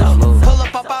cool. Pull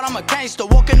up, pop out, I'm a gangster.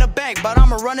 Walk in the bank, but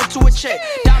I'ma run into a check.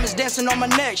 Diamonds dancing on my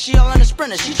neck, she all in a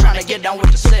sprinter. She tryna get down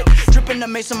with the set. Dripping the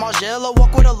Mason Margiela,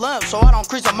 walk with a limp, so I don't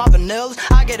crease on my vanillas.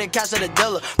 I get it cash at the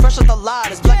dealer. Fresh at the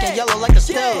lot, it's black and yellow like the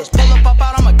Steelers. Pull up, pop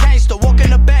out, I'm a gangster. Walk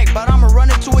in the bank, but I'ma run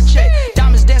into a check.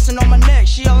 Diamonds dancing on my neck,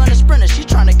 she all in a sprinter. She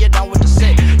tryna get down with the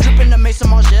set. Dripping the Mason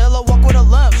Margiela, walk with a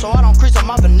limp, so I don't crease on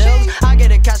my vanillas. I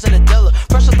get it cash at the dealer.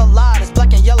 Fresh at the lot, it's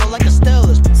black and yellow like the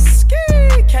Steelers. Ski,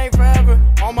 came forever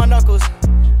on my knuckles.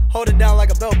 Hold it down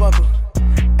like a belt buckle.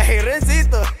 Hey,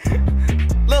 Rencito.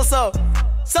 Lil So,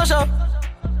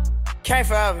 came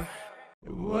forever.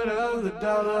 What of the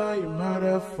dollar you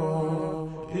murder for?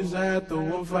 Is that the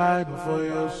one fighting for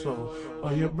your soul?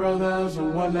 Or your brother's the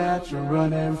one that you're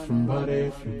running from? But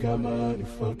if you got money,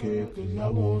 fuck it, cause I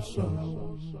want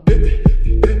some.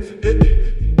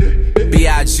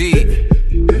 B.I.G.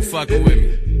 You fucking with me.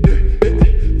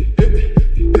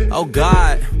 Oh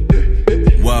God.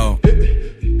 Whoa.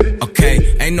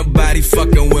 Okay, ain't nobody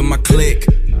fucking with my click.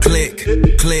 Click,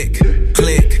 click,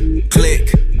 click,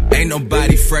 click. Ain't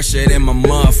nobody fresher than my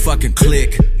motherfucking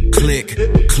click. Click,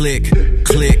 click,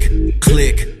 click,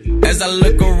 click. As I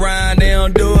look around, they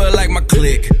don't do it like my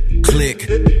click. Click,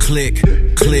 click,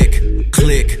 click,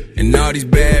 click. And all these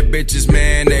bad bitches,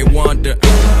 man, they want the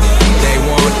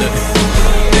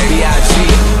B.I.G.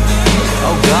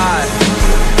 Oh God.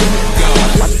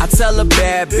 I tell a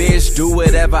bad bitch, do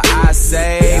whatever I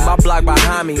say. My block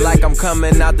behind me like I'm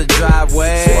coming out the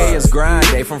driveway. It's grind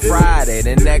day from Friday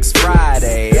to next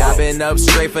Friday. I've been up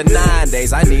straight for 9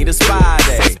 days, I need a spy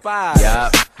day.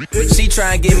 Yup. She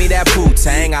try and give me that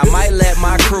Wu-Tang. I might let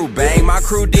my crew bang. My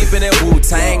crew deep in that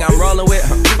Wu-Tang. I'm rolling with,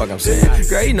 fuck I'm saying.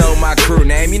 Girl, you know my crew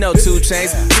name, you know 2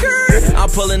 Chainz. I'm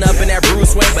pulling up in that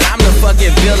Bruce Wayne, but I'm the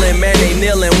fucking villain. Man, they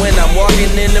kneeling when I'm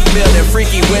walking in the building.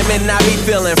 Freaky women I be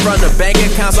feeling. From the bank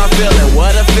accounts I'm feeling.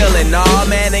 What a feeling. Nah,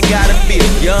 man, they gotta feel.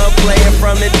 Young player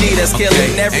from the D that's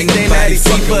killing everything that he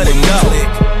see for the go.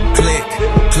 Click,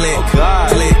 click,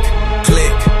 click,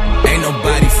 click. Ain't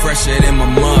nobody fresher than my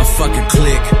motherfucking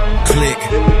click. Click,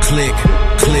 click,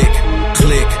 click,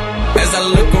 click. As I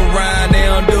look around, they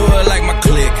don't do it like my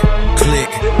click.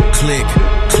 Click, click,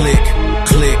 click,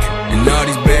 click. And all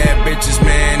these bad bitches,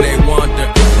 man, they want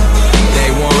the.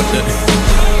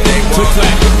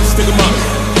 Stick 'em up.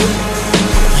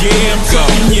 Yeah, I'm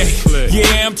talking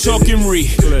yeah, I'm talking re,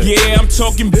 yeah, I'm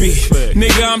talking B,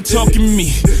 nigga, I'm talking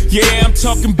me, yeah, I'm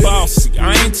talking bossy,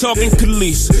 I ain't talking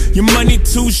Khalees, your money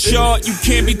too short, you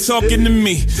can't be talking to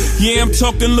me, yeah, I'm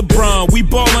talking LeBron, we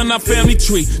ballin' our family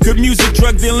tree, good music,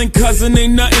 drug dealing cousin,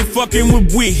 ain't nothing fucking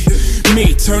with we.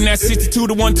 Me, turn that 62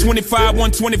 to 125,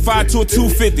 125 to a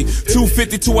 250,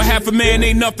 250 to a half a man,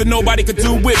 ain't nothing nobody could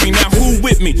do with me. Now who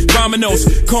with me?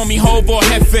 Vamonos, call me Hov or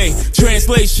Hefe.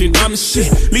 Translation, I'm the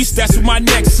shit, least that's what my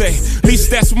neck say,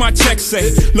 least that's what my check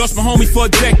say. Lost my homie for a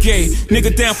decade,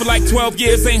 nigga down for like 12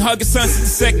 years, ain't hugging son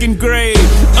since the 2nd grade.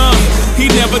 He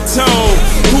never told,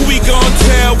 who we gon'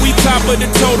 tell, we top of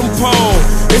the totem pole.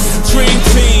 It's the dream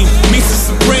team, meets the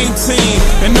supreme team,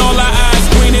 and all our eyes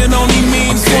green, it only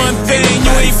means one thing.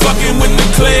 You ain't fucking with the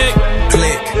click.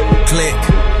 Click, click,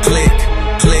 click,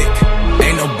 click.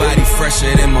 Ain't nobody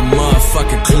fresher than my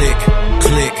motherfucking click.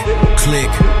 Click,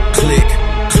 click, click,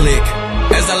 click.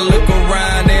 As I look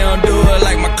around, they don't do it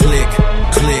like my click.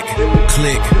 Click,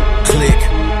 click, click,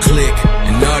 click.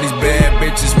 And all these bad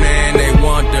bitches, man, they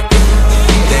want the.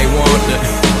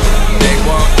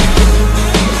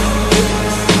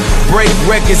 Break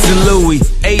records of Louis,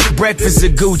 8 breakfasts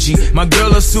of Gucci. My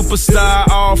girl a superstar,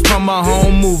 all from a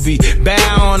home movie.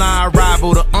 Bow on our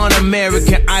arrival to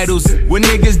un-American idols. When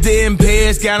niggas didn't pay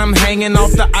us, got them hanging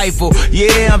off the Eiffel.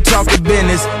 Yeah, I'm talking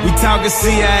business, we talking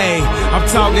CIA. I'm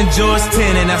talking George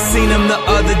Tenet, I seen him the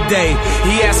other day.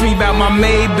 He asked me about my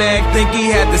Maybach, think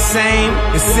he had the same.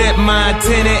 Except my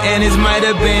tenant and his might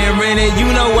have been rented.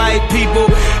 You know white people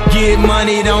get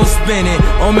money, don't spend it.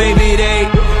 Or maybe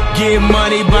they get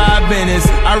money by business.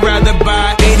 I'd rather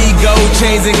buy 80 gold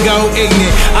chains and go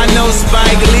ignorant. I know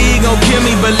Spike Lee gon' kill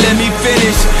me, but let me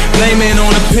finish. Blame it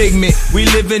on a pigment, we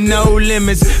live in no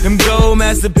limits. Them gold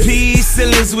masterpiece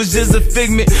ceilings was just a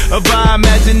figment of our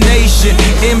imagination.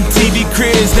 MTV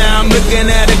cribs, now I'm looking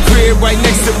at a crib right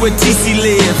next to where TC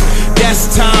live.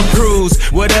 That's Tom Cruise,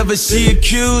 whatever she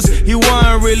accused. He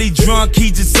wasn't really drunk,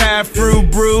 he just had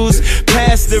fruit brews.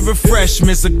 Pass the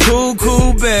refreshments, a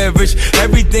cool beverage.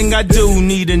 Everything I do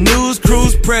need a news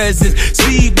cruise presence.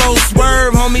 Speedboat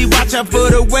swerve, homie, watch out for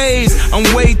the waves.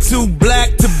 I'm way too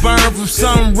black to burn from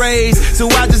some raised. So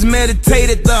I just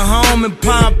meditated the home in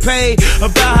Pompeii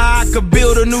about how I could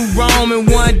build a new Rome in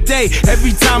one day.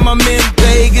 Every time I'm in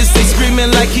Vegas, they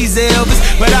screaming like he's Elvis,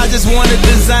 but I just wanna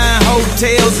design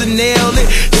hotels and nail it.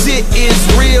 Shit is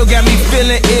real, got me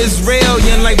feeling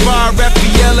Israelian, like Bar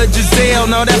Raphael or Giselle.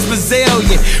 No, that's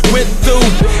Brazilian. Went through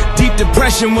deep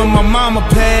depression when my mama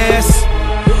passed.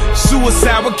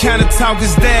 Suicide, what kind of talk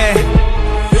is that?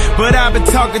 But I've been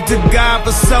talking to God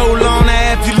for so long.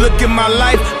 Now if you look at my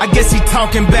life, I guess he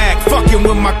talking back, fucking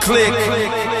with my clique.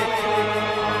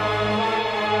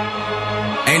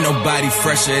 Ain't nobody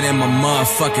fresher than my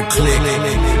motherfucking clique.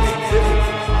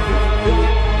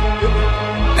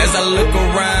 As I look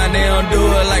around, they don't do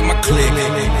it like my clique.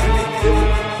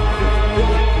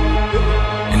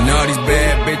 And all these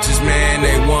bad bitches, man,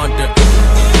 they want the,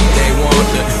 they want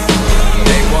the,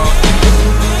 they want the.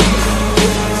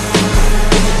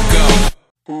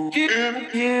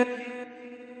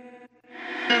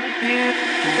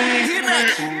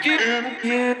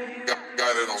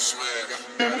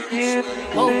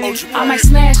 I might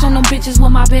smash on them bitches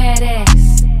with my bad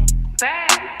ass.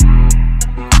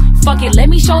 Fuck it, let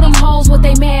me show them hoes what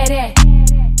they mad at.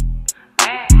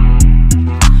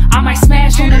 I might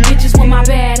smash on them bitches with my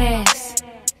bad ass.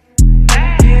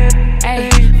 Ay,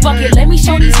 fuck it, let me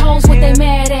show these hoes what they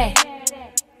mad at.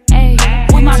 Ay,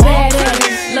 with my bad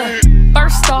ass. Look,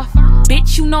 first off,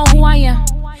 bitch, you know who I am.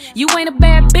 You ain't a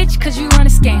bad bitch cause you running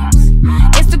scams.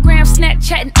 Instagram,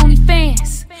 Snapchat, and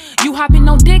OnlyFans. You hopping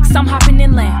on dicks, I'm hopping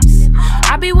in lambs.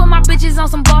 I be with my bitches on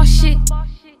some boss shit.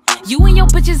 You and your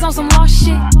bitches on some lost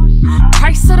shit.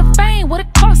 Price of the fame, what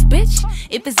it cost, bitch?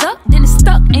 If it's up, then it's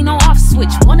stuck, ain't no off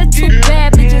switch. 1 or 2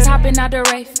 bad bitches hopping out the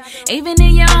rave. Even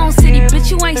in your own city, bitch,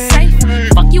 you ain't safe.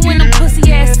 Fuck you in them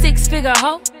pussy ass 6-figure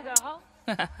hoe.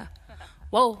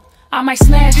 Whoa, I might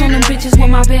smash on them bitches with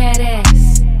my bad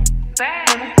ass.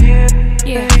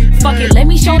 Yeah, fuck it, let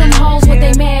me show them hoes what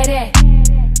they mad at.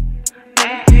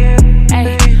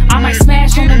 Ay, I might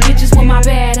smash on them bitches with my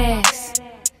bad ass.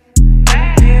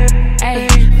 Ay,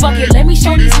 fuck it, let me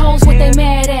show these hoes what they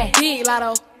mad at. Big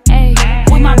Lotto, ay,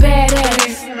 with my bad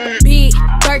ass. Big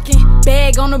Birkin,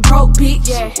 bag on the broke bitch.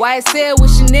 Yeah. YSL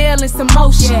with Chanel and some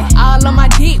motion. Yeah. All on my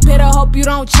dick, better hope you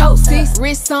don't choke. Sis,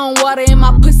 wrist on water and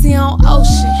my pussy on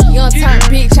ocean. Young turn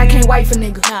bitch, I can't wife a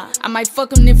nigga. Nah. I might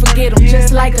fuck him then forget him,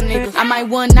 just like a nigga. I might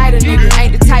one night a nigga,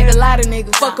 ain't the type to lie to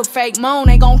niggas. Fuck a fake moan,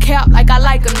 ain't gon' cap like I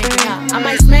like a nigga. Nah. I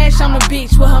might smash on the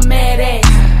bitch with her mad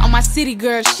ass. On my city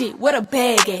girl shit, what a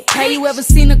bag at? Hey, you ever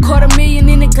seen $250,000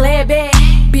 in a glad bag?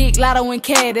 Big Lotto and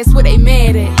CAD, that's what they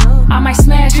mad at. I might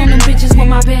smash on them bitches with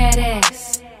my bad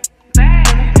ass.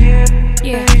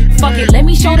 Yeah, fuck it, let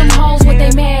me show them hoes what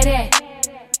they mad at.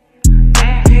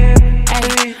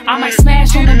 Ay, I might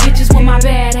smash on them bitches with my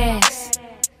bad ass.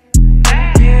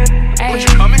 Ay,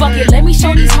 fuck it, let me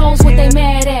show these hoes what they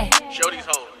mad at. Show these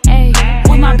hoes. Ay,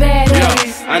 with my bad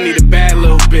ass. I need a bad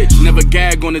little bitch, never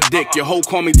gag on the dick. Your hoe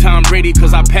call me Tom Brady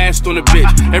cause I passed on the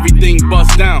bitch. Everything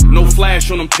bust down, no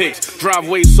flash on them pics.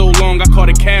 Driveway so long I caught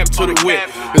a cab to the whip.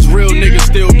 This real nigga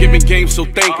still giving games, so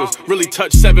thank us. Really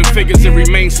touch 7 figures and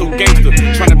remain so gangster.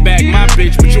 Tryna bag my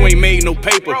bitch but you ain't made no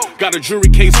paper. Got a jewelry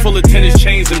case full of tennis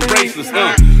chains and bracelets.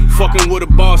 Fucking with a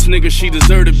boss nigga she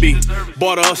deserve to be.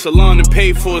 Bought her a salon and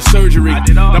paid for her surgery.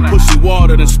 That pussy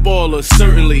water and spoil her,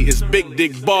 certainly. It's big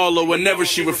dick baller whenever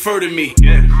she refer to me.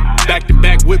 Back to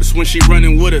back whips when she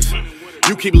running with us.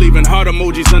 You keep leaving heart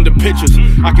emojis under pictures.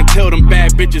 I can tell them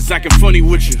bad bitches acting funny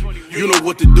with you. You know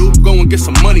what to do, go and get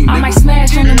some money, nigga. I might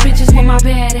smash on them bitches with my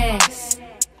bad ass.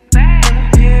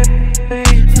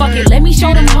 Fuck it, let me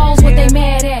show them hoes what they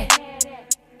mad at.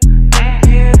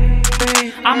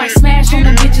 I might smash on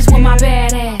them bitches with my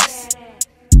bad ass.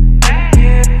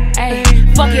 Ay,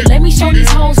 fuck it, let me show these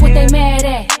hoes what they mad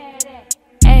at.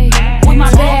 Ay, with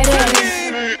my bad ass.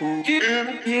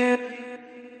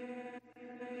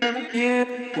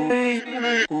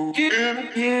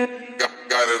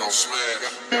 Got it on smash.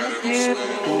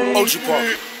 OG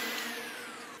Park.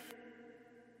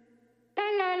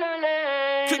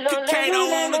 Kano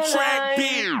on the track,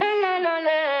 beer.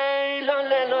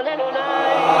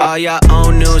 All your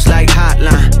own news like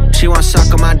Hotline. She want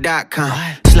suck on my .com.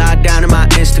 Slide down to my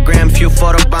Instagram, few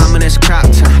photo bombing this crop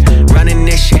time. Running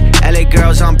this shit, LA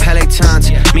girls on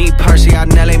Pelotons. Me Percy out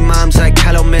in LA moms like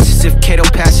hello missus. If Kato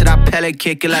pass it, I Pele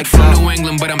kick it like from New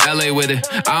England, but I'm LA with it.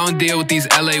 I don't deal with these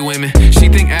LA women. She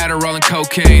think Adderall and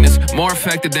cocaine is more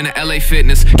effective than a LA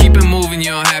Fitness. Keep it moving,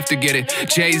 you don't have to get it.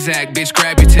 J-Zack, bitch,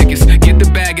 grab your tickets. Get the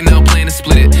bag and they'll plan to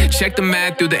split it. Check the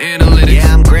math through the analytics.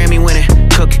 Yeah, I'm Grammy winning.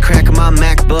 Cookie crack 'em on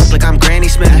my MacBook like I'm Granny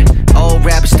Smith. Old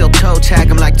rappers still toe tag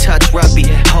him like touch rugby.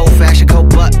 Whole fashion, coat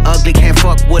butt ugly, can't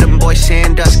fuck with him, boy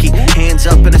Sandusky. Hands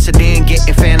up in a sedan,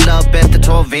 getting fan love at the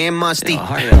 12 Van Musty.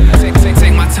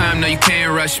 Take my time, no you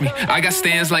can't rush me. I got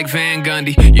stands like Van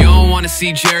Gundy. You don't wanna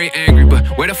see Jerry angry, but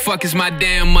where the fuck is my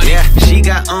damn money? Yeah, she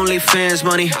got OnlyFans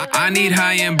money. I need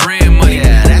high-end brand money.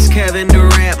 Yeah, that's Kevin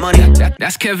Durant money.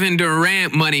 That's Kevin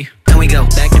Durant money. Then we go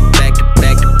back to back to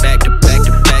back to back to back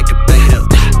to back to back it up.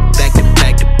 Back to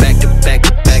back to back to back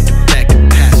to back to back to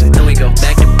pass it. Then we go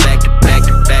back to back to back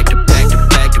to back to back to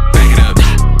back to back it up.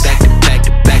 Back to back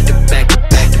to back to back to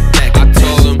back to back. I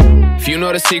told him, if you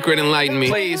know the secret, enlighten me.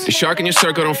 Please. The shark in your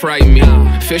circle don't frighten me.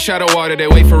 Fish out of water, they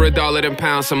wait for $1 then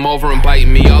pounce. Some over and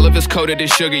biting me. All of it's coated in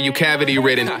sugar, you cavity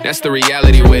ridden. That's the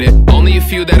reality with it. Only a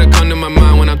few that'll come to my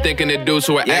mind when I'm thinking of dudes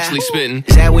who are actually spitting.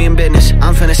 Is that we in business?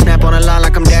 I'm finna snap on a line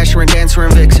like I'm Dasher and Dancer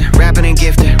and Vixen. Rapping and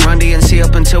gifted. Run DNC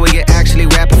up until we get actually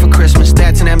rapping for Christmas.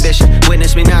 That's an ambition.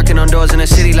 Witness me knocking on doors in the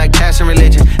city like passing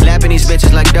religion. Lapping these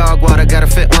bitches like dog water. Gotta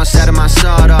fit one side of my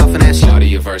sawed off and that's Part of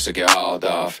your verse will get hauled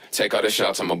off. Take all the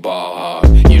shots, I'm a ball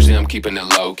hog. Usually I'm keeping it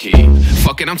low key.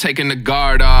 Fuck it, I'm taking the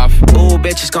guard off. Ooh,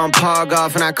 bitches gon' pog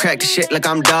off and I crack the shit like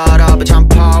I'm Dada. Bitch, I'm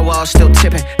Paul Wall, still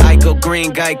tipping. I go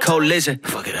green, guy, cold lizard.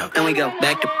 Fuck it up. Then we go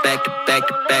back to back to back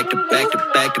to back to back to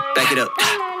back to back it up.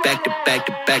 Back to back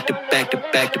to back to back to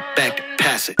back to back to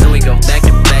pass it. Then we go back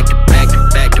to back to back to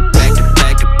back to back to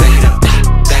back to back it up.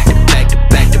 Back to back to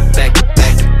back to back to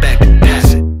back to back to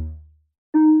pass it.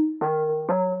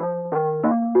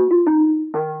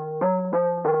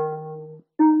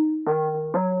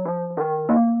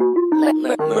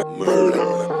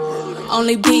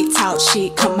 Only big talk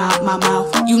shit come out my mouth.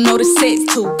 You know the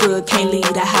sex too good, can't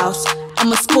leave the house.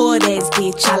 I'm a spoiled ass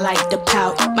bitch, I like the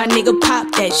pout. My nigga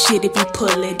pop that shit if you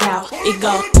pull it out. It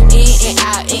go in and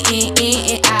out, in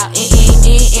and out, in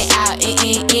and out,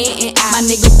 in and out. My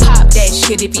nigga pop that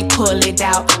shit if you pull it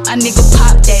out. My nigga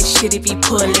pop that shit if you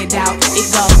pull it out. It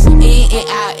go in and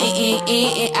out, in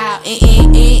and out, in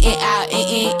and out,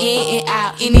 in and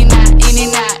out, in and out, in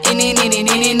and out, in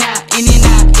and out, in and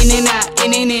out, in and out,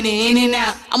 in and out, in and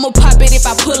out. I'ma pop it if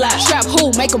I pull out. Trap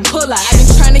who, make 'em pull out. I been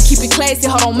trying to keep it classy,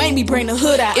 hold on, make me bring the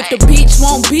hood out. If the bitch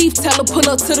want beef, tell her pull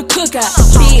up to the cookout.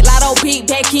 Big lotto, big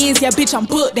back ends, yeah bitch I'm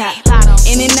booked out.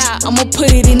 In and out, I'ma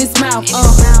put it in his mouth.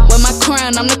 With my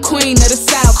crown, I'm the queen of the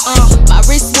south. My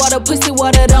wrist water, pussy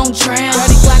water, don't drown.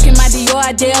 Dirty Glock in my Dior,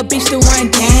 I dare a bitch to run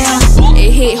down.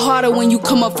 It hit harder when you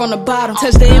come up from the bottom.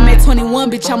 Touch the MA21,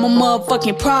 bitch, I'm a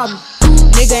motherfucking problem.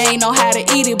 Nigga ain't know how to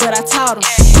eat it, but I taught him.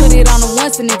 Put it on him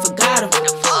once and then forgot him.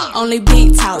 Only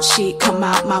big talk shit come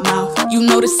out my mouth. You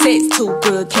know the sex too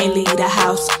good, can't leave the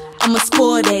house. I'm a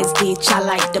spoiled ass bitch, I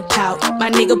like the pout. My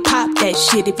nigga pop that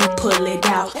shit if you pull it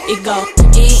out. It go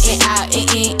in and out, in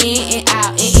and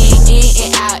out, in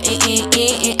and out, in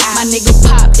and out. My nigga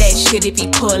pop that shit if you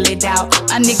pull it out.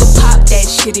 My nigga pop that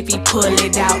shit if you pull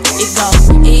it out. It go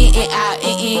in and out,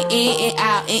 in and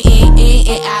out, in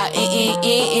and out, in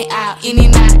and out, in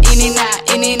and out, in and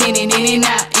out, in and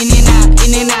out, in and out,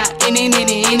 in and out, in and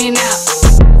out, in and out.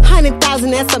 100,000,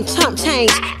 that's some chump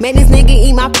change. Man, this nigga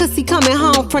eat my pussy coming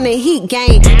home from the heat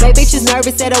game. My bitches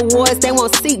nervous at awards, they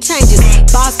won't see changes.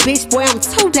 Boss bitch, boy, I'm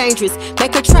too dangerous.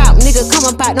 Make a trap, nigga, come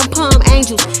up out them palm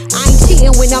angels. I ain't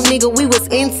cheating with no nigga, we was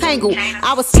entangled.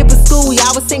 I was skipping school,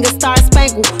 y'all was singing Star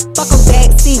Spangled. Fuck 'em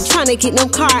backseat, tryna get them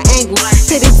car angles.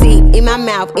 Put it deep in my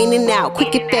mouth, in and out,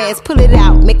 quick and fast, pull it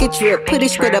out, make it drip, put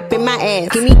it straight up in my ass.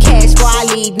 Give me cash before I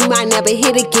leave, you might never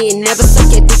hit again. Never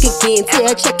suck your dick again,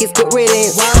 tell check is good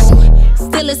riddance.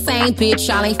 Still the same bitch,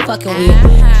 y'all ain't fucking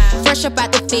with. Fresh up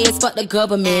out the feds, fuck the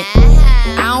government.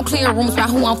 I don't clear rooms by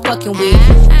who I'm fucking with.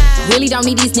 Really don't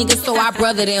need these niggas, so I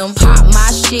brother them. Pop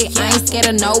my shit, I ain't scared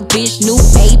of no bitch. New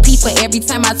AP for every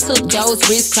time I took those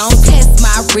risks. Don't test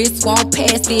my wrist, won't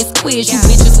pass this quiz. You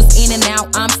bitches was in and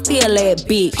out, I'm still that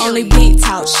bitch. Only big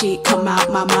talk shit come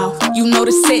out my mouth. You know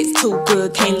the sex too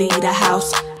good, can't leave the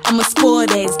house. I'm a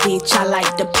spoiled ass bitch, I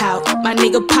like the pout. My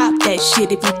nigga pop that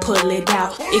shit if you pull it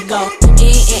out. It go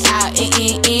in and out, in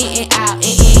and out,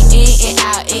 in and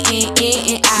out, in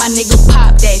and out. My nigga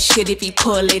pop that shit if you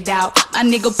pull it out. My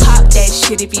nigga pop that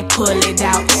shit if you pull it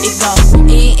out. It go in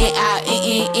and out,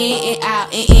 in and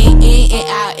out, in and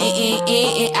out, in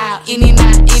and out, in and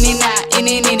out, in and out, in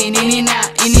and out, in and out,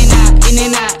 in and out, in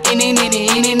and out, in and out,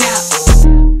 in and out.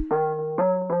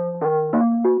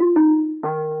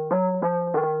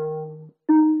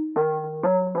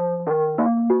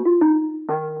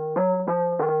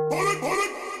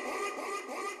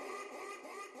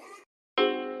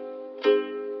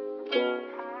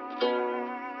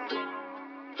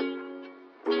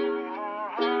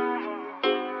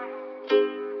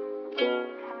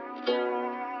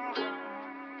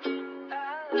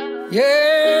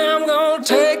 Yeah, I'm gonna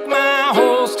take my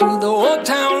horse to the old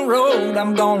town road.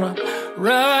 I'm gonna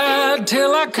ride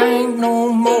till I can't no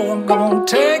more. I'm gonna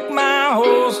take my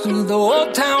horse to the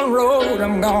old town road.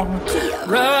 I'm gonna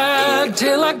ride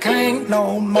till I can't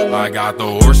no more. I got the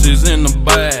horses in the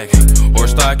back,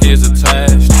 horse stock is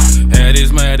attached. Head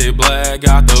is matted black,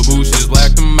 got the bushes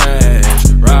black to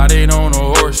match. Riding on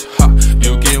a horse, ha,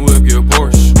 you can whip your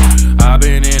Porsche. I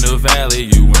been in the valley,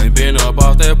 you ain't been up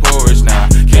off that porch. Now,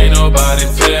 can't nobody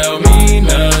tell me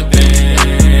nothing.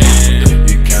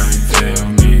 You can't tell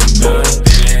me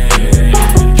nothing.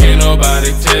 Can't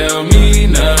nobody tell me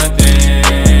nothing.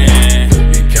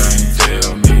 You can't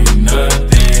tell me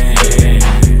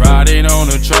nothing. Riding on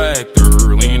a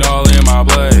tractor, lean all in my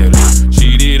bladder.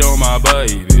 Cheated on my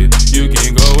baby, you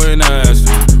can go and ask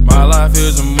her. My life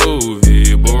is a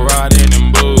movie, but riding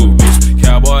in boobies.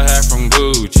 Cowboy hat from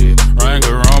Gucci,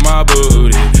 Wrangler on my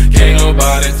booty. Can't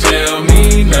nobody tell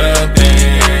me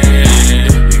nothing.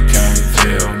 You can't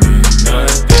tell me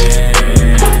nothing.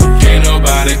 Can't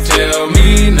nobody tell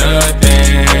me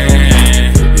nothing.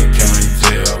 You can't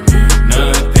tell me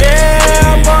nothing. Yeah,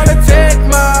 I'm gonna take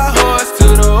my horse to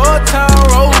the old town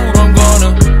road. I'm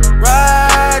gonna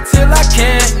ride till I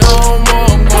can't no more.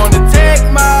 I'm gonna take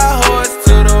my horse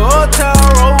to the old town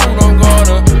road. I'm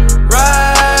gonna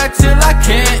ride till I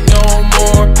can't no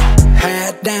more.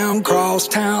 Hat down, cross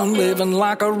town, living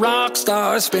like a rock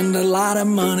star. Spend a lot of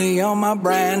money on my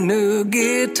brand new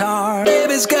guitar.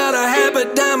 Baby's got a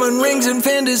habit, diamond rings and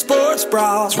Fendi sports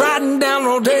bras. Riding down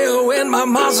Rodeo in my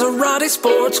Maserati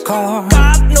sports car.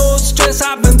 Got no stress,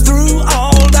 I've been through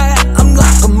all that. I'm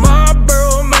like a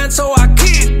Marlboro man, so I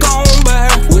keep going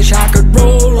back. Wish I could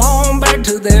roll on back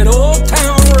to that old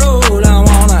town road. I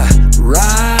wanna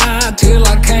ride till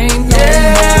I can't no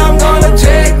Yeah, I'm gonna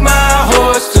take my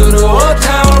horse to the old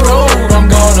town road. I'm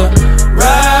gonna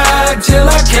ride till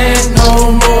I can't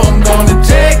no more. I'm gonna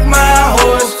take my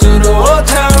horse to the old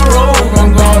town road.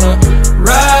 I'm gonna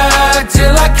ride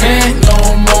till I can't no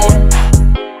more.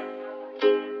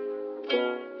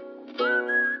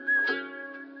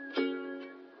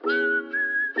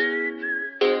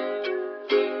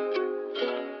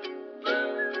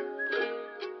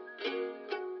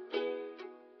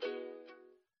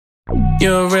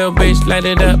 You're a real bitch, light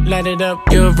it up, light it up.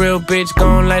 You're a real bitch,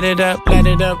 gon' light it up, light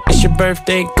it up. It's your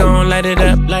birthday, gon' light it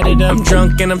up, light it up. I'm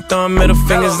drunk and I'm throwing middle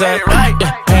fingers up.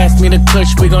 Yeah, pass me the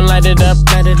kush, we gon' light it up,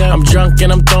 light it up. I'm drunk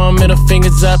and I'm throwing middle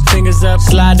fingers up, fingers up.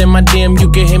 Slide in my DM,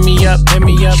 you can hit me up, hit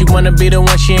me up. She wanna be the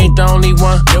one, she ain't the only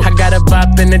one. I got a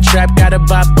bop in the trap, got a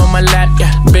bop on my lap.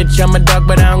 Yeah, bitch, I'm a dog,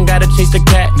 but I don't gotta chase the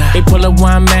cat. They pull a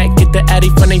wine mat, get the addy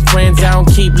from they friends. I don't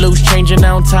keep loose, changing, I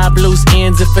don't top loose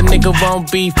ends. If a nigga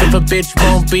won't beef, if a bitch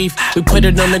won't beef, we put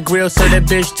it on the grill, so that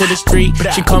bitch to the street.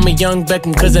 She call me Young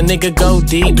Beckham, cause a nigga go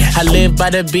deep. I live by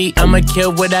the beat, I'ma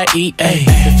kill what I eat. Ay.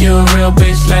 If you a real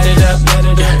bitch, light it up, light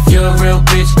it up. If you a real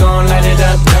bitch, gon' light it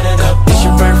up, light it up. It's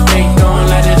your birthday, gon'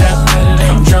 light it up, light it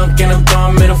up. I'm drunk and I'm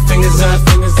throwing middle fingers up,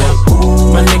 fingers up.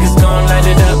 My niggas gon' light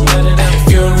it up, light it up.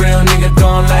 If you a real nigga,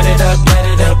 gon' light it up, light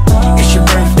it up. It's your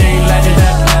birthday, light it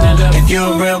up, light it up. If you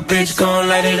a real bitch, gon'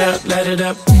 light it up, light it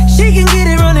up. She can get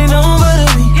it running over to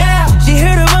me. Yeah. She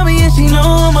heard about me and she know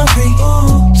I'm a freak.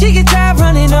 Ooh. She get tired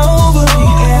running over me.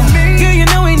 Yeah. Girl, you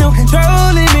know ain't no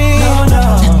controlling me. No,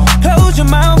 no. Close your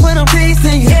mouth when I'm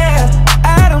tasting you. Yeah.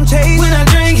 I don't chase when I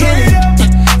drink it.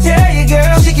 Tell your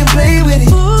girl she can play with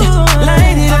it. Ooh.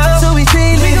 Line it up so we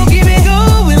stay lit. We gon' keep it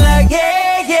going like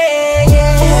yeah, yeah,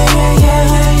 yeah, yeah,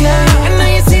 yeah, yeah. I know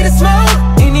you see the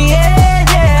smoke in the air,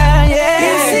 yeah,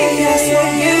 yeah, yeah,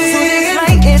 yeah, yeah. So just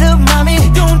light it up, mommy.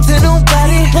 Don't tell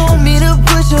nobody. Want me to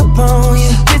push up on you.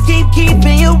 Just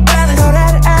keeping your balance. All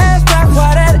that ass rock,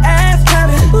 all that ass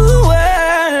coming. Ooh,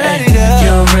 light it up. If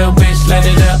you're a real bitch, light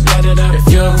it up, light it up. If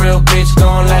you're a real bitch,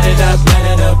 gon' light it up, light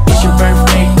it up. It's your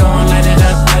birthday, gon' light it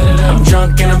up, light it up. I'm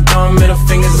drunk and I'm throwing middle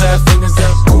fingers up, fingers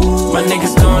up. My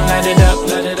niggas gon' light it up,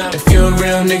 light it up. If you're a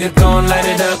real nigga, gon' light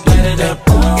it up, light it up.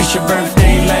 It's your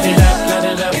birthday, light it up, light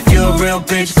it up. If you're a real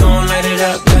bitch, gon' light it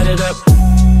up, light it up.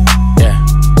 Yeah,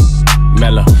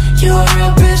 Mellow. You a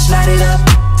real bitch, light it up.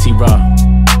 T-Raw,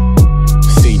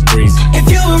 C-Breezy. If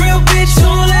you a real bitch,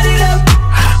 gon' light it up.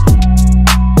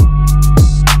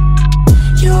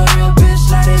 You a real bitch,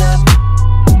 light it up.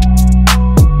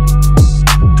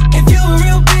 If you a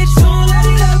real bitch, gon' light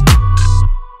it up.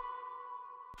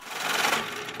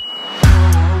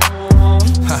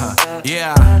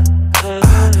 Yeah,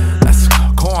 let's go,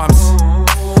 Corms.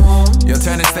 Yo,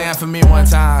 turn this thing for me one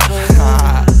time.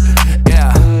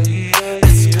 Yeah,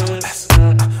 let's go, let's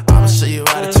go. I'ma show you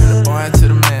how to turn the boy into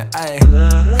the man. Ayy,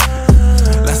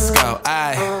 let's go,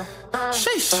 ayy.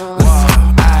 Sheesh, whoa,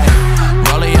 ayy.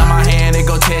 Rollie on my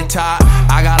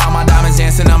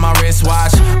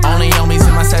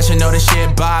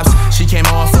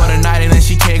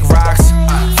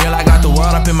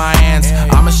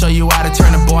I'ma show you how to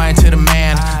turn a boy into the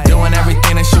man. Doing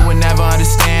everything that you would never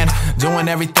understand. Doing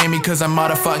everything because I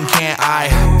motherfucking can't.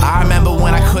 I remember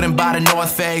when I couldn't buy the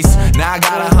North Face. Now I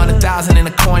got 100,000 in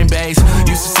the Coinbase.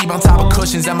 Used to sleep on top of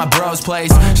cushions at my bro's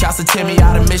place. Shouts to Timmy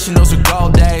out of mission, those were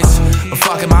gold days. But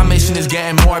fucking my mission is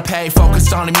getting more pay.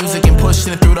 Focused on the music and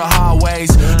pushing it through the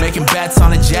hallways. Making bets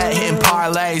on a jet, hitting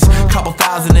parlays. Couple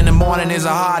thousand in the morning is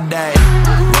a hard day.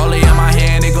 Rollie in my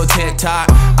hand, it go tick-tock.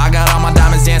 I got all my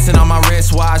diamonds dancing on my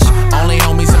wristwatch. Only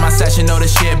homies in my session know the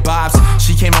shit bops.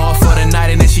 She came over for the night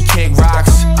and then she kicked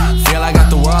rocks. Feel I got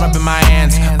the world up in my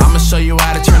hands. I'ma show you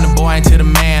how to turn the boy into the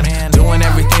man. Doing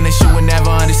everything that you would never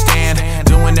understand.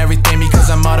 Doing everything because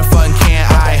I motherfucking can't.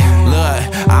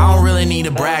 Look, I don't really need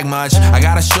to brag much. I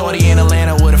got a shorty in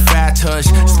Atlanta with a fat touch.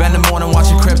 Spend the morning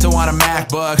watching crypto on a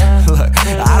MacBook. Look,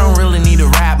 I don't really need to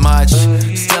rap much.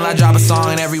 Still I drop a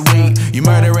song every week. You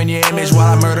murdering your image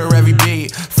while I murder every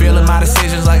beat. Feeling my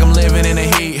decisions like I'm living in the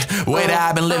heat. Way that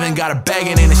I've been living, got her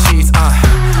begging in the sheets.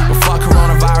 Well, fuck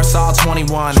coronavirus, all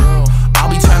 21. I'll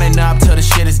be turning up till the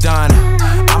shit is done.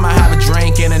 I'ma have a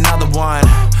drink and another one.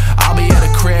 I'll be at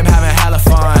the crib having hella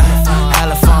fun.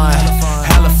 Hella fun,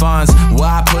 hella funds. What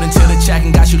I put into the check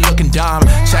and got you looking dumb.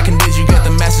 Checking, did you get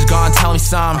the message? Go on, tell me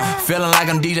some. Feeling like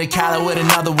I'm DJ Khaled with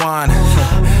another one.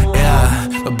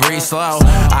 Yeah, but breathe slow.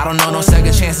 I don't know no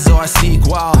second chances or a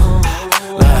sequel.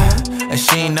 And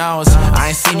she knows I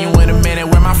ain't seen you in a minute,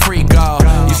 where my freak go?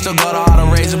 You still go to all the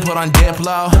raves and put on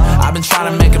Diplo? I've been trying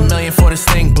to make $1 million for this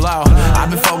thing blow. I've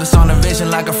been focused on the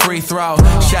vision like a free throw.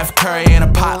 Chef Curry in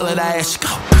a pot, let that ass go.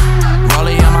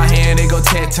 Rollie in my hand, it go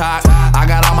tick-tock. I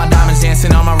got all my diamonds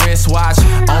dancing on my wristwatch.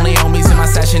 Only homies in my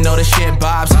session know the shit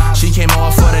bobs. She came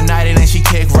over for the night and then she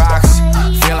kicked rocks.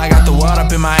 Feel I got the world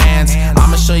up in my hands.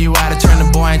 I'ma show you how to turn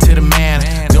the boy into the man.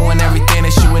 Doing everything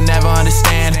that you would never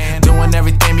understand. Doing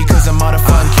everything because I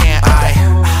motherfucking can't.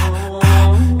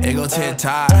 It go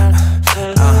tick-tock.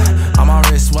 On my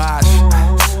wristwatch.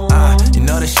 You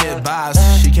know the shit bobs.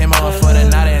 She came over for the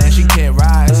night and then she kicked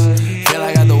rocks. Feel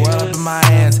I got the world up in my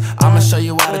hands. I'ma show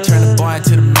you how to turn the boy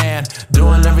into the man.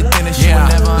 Doing everything that you would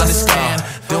never understand.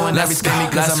 Doing everything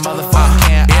because I motherfucking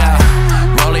can't.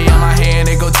 Rollie on my hand,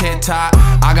 it go tick-tock.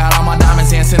 I got all my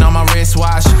diamonds dancing on my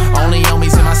wristwatch. Only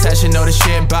homies in my session know the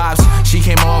shit bobs. She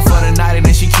came over for the night and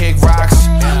then she kicked rocks.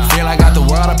 Feel I got the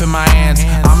world up in my hands.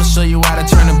 I'ma show you how to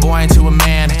turn a boy into a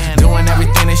man. Doing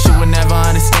everything that you would never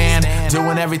understand.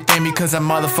 Doing everything because I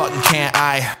motherfucking can't.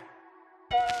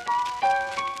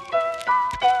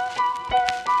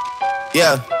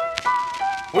 Yeah.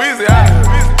 Weezy,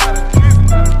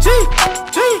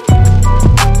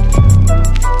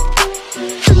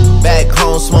 Back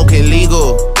home smoking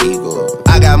legal.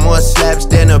 I got more slaps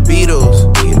than the Beatles.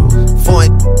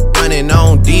 Foreign running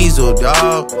on diesel,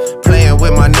 dawg. Playing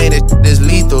with my name, this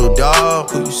lethal, dawg.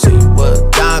 Who you say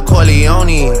what? Don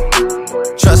Corleone.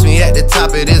 Trust me, at the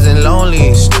top it isn't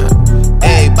lonely.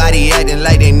 Everybody acting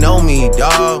like they know me,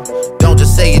 dawg. Don't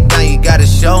just say it down, you gotta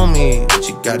show me what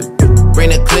you gotta do. Bring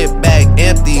the clip back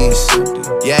empty.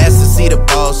 You asked to see the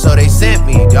ball, so they sent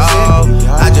me, dawg.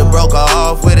 I just broke her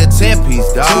off with a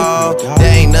 10-piece, dawg.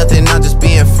 There ain't nothing, I'm just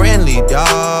being friendly,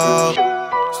 dawg.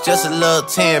 It's just a little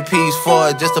 10-piece for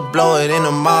it, just to blow it in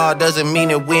the mall. Doesn't mean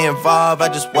that we involved. I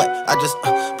just put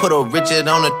a Richard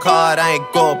on the card. I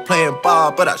ain't going playing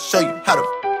ball, but I'll show you how to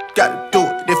gotta do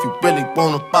it. If you really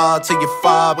wanna ball till you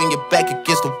fall when you're back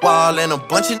against the wall, and a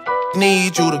bunch of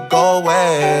need you to go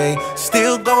away.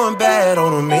 Still going bad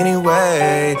on them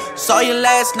anyway. Saw you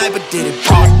last night but did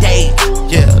it all day.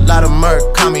 Yeah, a lot of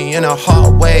murk caught me in a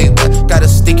hard way, but got a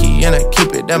sticky and I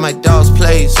keep it at my dog's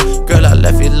place. Girl, I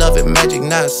left it, love it, magic,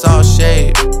 not all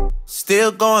shade.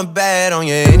 Still going bad on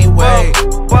you anyway.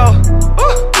 Whoa,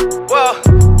 whoa,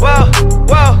 whoa,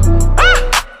 whoa.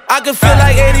 I can feel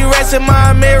like 80 rats in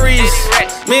my Marys.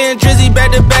 Me and Drizzy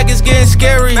back to back, it's getting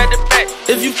scary.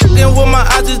 If you fucking with my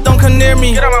eyes, just don't come near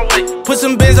me. Put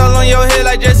some bins all on your head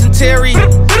like Justin Terry.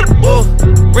 Whoa.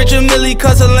 Richard Millie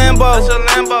cuss a Lambo.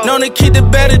 Known to keep the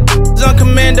better on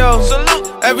commando.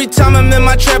 Every time I'm in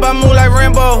my trap, I move like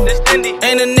Rambo.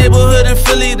 Ain't a neighborhood in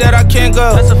Philly that I can't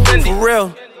go. For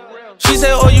real. She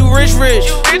said, oh, you rich.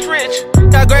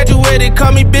 I graduated,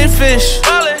 call me Big Fish.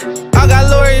 I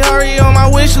got Lori Hurry on my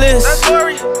wish list.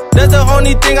 That's the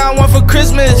only thing I want for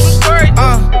Christmas.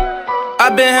 I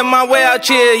been had my way out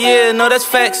here, yeah, no, that's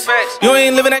facts. You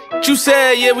ain't living that you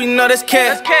said, yeah, we know that's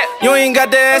cat. You ain't got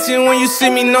the ass in when you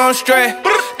see me, no, I'm straight.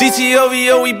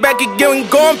 DTOVO, we back again, we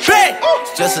going back.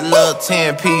 It's just a little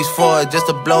 10-piece for it, just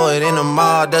to blow it in the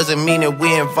mall. Doesn't mean that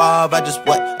we involved. I just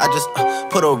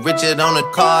put a Richard on the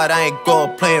card. I ain't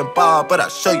going playing ball, but I'll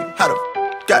show you how to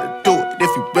gotta do it. if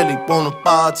you really wanna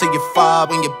fall till you fall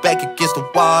when you're back against the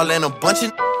wall. And a bunch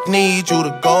of need you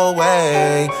to go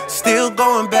away. Still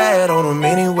going bad on them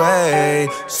anyway.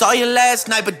 Saw you last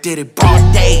night but did it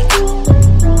broad day.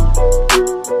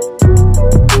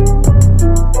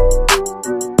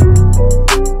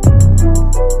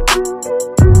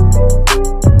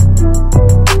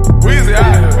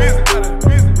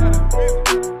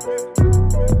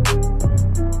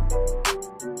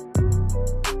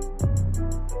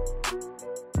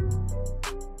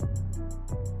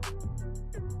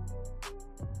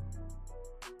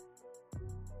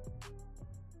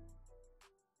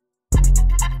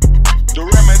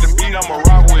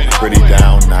 Pretty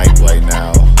down night right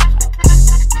now.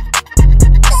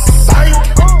 Psych!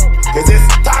 Cause it's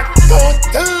Taco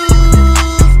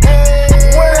Tuesday!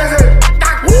 What is it?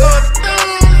 Taco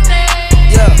Tuesday!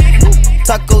 Yeah,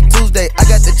 Taco Tuesday. I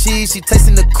got the cheese, she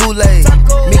tasting the Kool-Aid.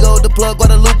 Migo the plug,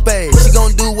 Guadalupe. She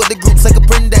gon' do what the group say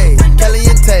Caprende.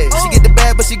 Caliente, she get the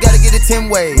bag, but she gotta get it 10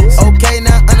 ways. Okay,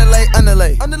 now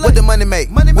underlay. What the money make?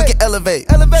 We can elevate.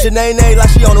 Shanae like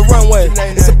she on the runway.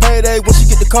 It's a payday when she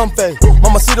get the comfy.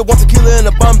 Mama Cedar wants tequila in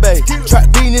a Bombay. Trap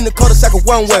bean in the cul-de-sac of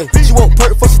one way. She won't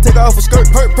perk before she take her off her skirt.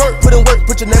 Put in work,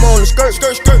 put your name on the skirt.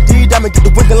 D-Diamond get the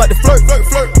winking like the flirt.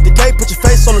 The gay, put your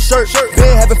face on the shirt.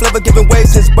 Been having flavor giving way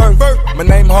since birth. My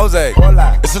name Jose.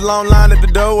 It's a long line at the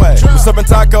doorway. We serving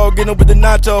taco, getting with the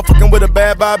nacho. Fucking with a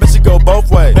bad vibe and she go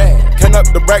both ways. Can up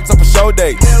the racks up for show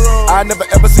dates. I never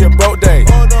ever see a broke day.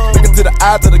 Looking to the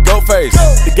eyes of the goat face.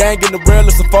 The gang getting the real,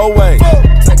 it's a four-way.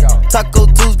 Taco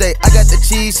Tuesday, I got the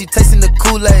cheese, she tasting the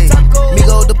Kool-Aid.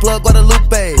 Migo the plug,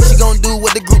 Guadalupe. She gon' do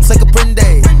what the group say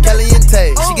Caprende.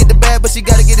 Caliente, she get the bag, but she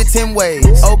gotta get it 10 ways.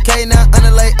 Okay, now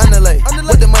underlay.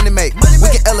 What the money make? We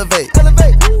can elevate.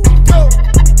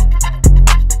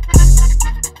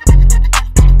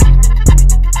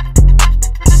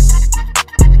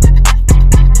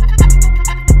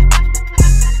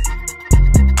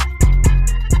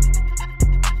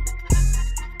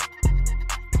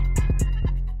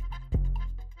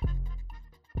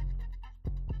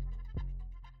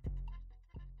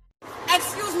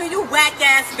 Excuse me, you whack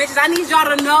ass bitches. I need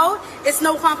y'all to know it's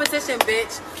no competition,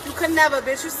 bitch. You could never,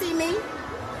 bitch. You see me?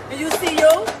 And you see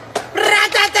you?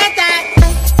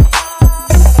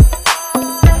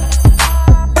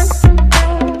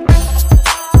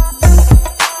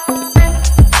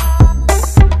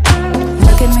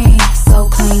 Look at me, so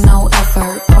clean, no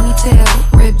effort. Ponytail,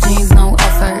 ripped jeans, no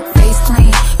effort. Face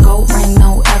clean, gold ring,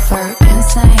 no effort.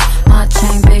 Insane, my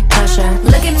chain, big pressure.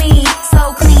 Look at me,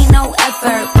 so clean, no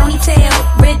effort.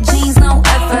 Ponytail, ripped jeans, no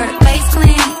effort. Face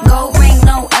clean, gold ring,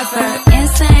 no effort.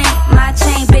 Insane, my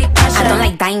chain, big pressure. I don't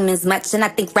like diamonds much, and I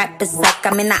think rappers suck.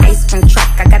 I'm in the ice cream truck,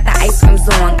 I got the ice cream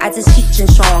zone. I just cheat and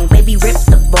strong, baby rip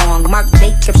the bong. Marc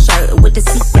Jacobs shirt with the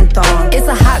sequin thong. It's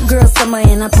a hot girl summer,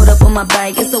 and I put up on my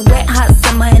bike. It's a wet hot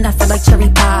summer, and I feel like cherry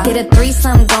pie. Get a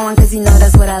threesome going, cause you know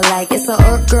that's what I like. It's a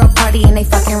old girl party, and they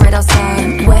fucking right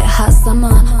outside. Wet hot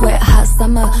summer,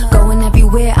 going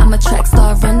everywhere. I'm a track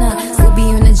star runner. Still be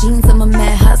in the jeans, I'm a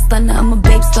mad hot stunner. I'm a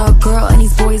babe star girl, and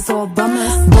these boys all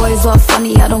bummers. Boys all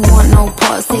funny, I don't want no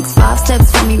parts. Takes 5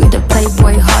 steps from me with the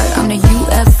Playboy heart. I'm the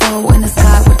UFO in the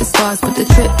sky with the stars. Put the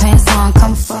trip pants on,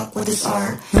 come fuck with this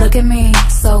art. Look at me,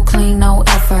 so clean, no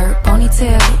effort.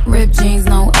 Ponytail, ripped jeans,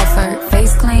 no effort.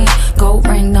 Face clean, gold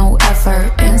ring, no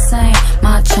effort. Insane,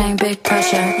 my chain, big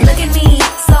pressure. Look at me,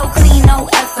 so clean, no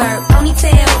effort.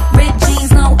 Ponytail, ripped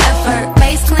jeans, no effort.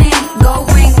 Face clean,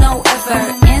 gold ring, no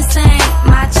effort. Insane,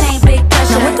 my chain, big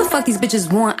pressure. Now what the fuck these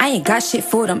bitches want? I ain't got shit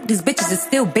for them. These bitches is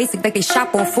still basic like they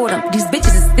shop on Fordham. These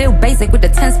bitches is still basic with the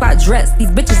 10-spot dress.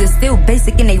 These bitches is still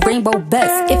basic in they rainbow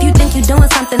best. If you think you doing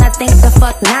something, I think the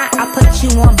fuck not. I put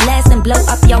you on blast and blow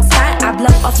up your spot. I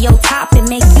blow off your top and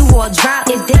make you all drop.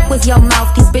 If dick was your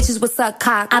mouth, these bitches would suck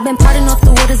cock. I've been parting off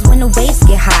the waters when the waves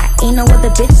get hot. Ain't no other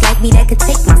bitch like me that could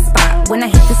take my spot. When I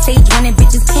hit the stage running,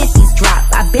 bitches panties drop.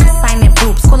 I've been signing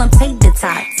boobs, call them take the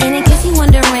top. And in case you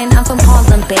wondering, I'm from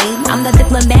Harlem, babe. I'm the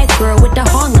diplomat girl with the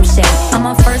Harlem shake. I'm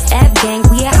on first Ave gang,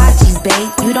 we at Hachi's,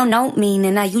 babe. You don't know me,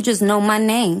 Nana, you just know my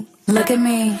name. Look at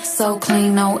me, so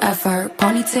clean, no effort.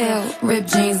 Ponytail,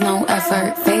 ripped jeans, no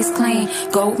effort. Face clean,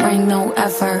 gold ring, no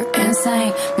effort.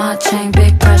 Insane, my chain,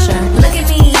 big pressure. Look at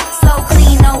me, so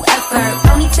clean, no effort.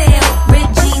 Ponytail,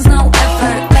 ripped jeans, no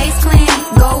effort. Face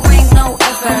clean, gold ring, no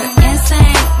effort.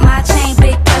 Insane, my chain,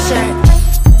 big pressure.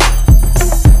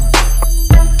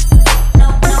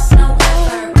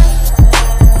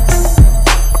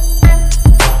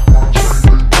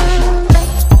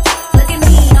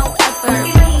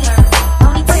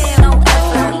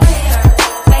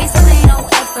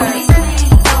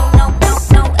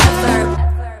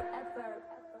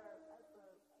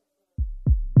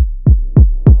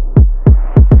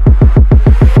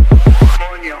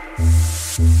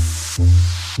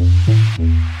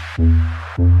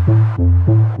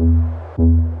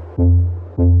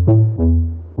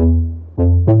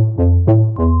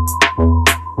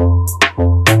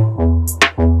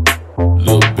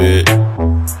 bit.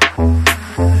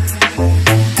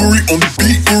 Uri on the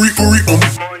beat, Uri on the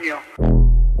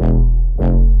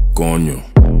Coño,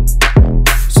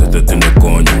 sétate en el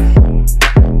coño.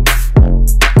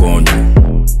 Coño,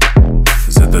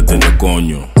 sétate en el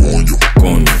coño. Coño,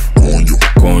 coño, coño,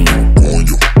 coño,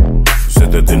 coño.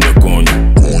 Sétate en el coño.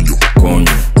 Coño,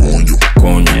 coño, coño,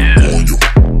 coño, coño.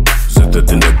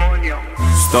 Sétate en el coño.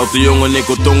 Stoute jongen, ik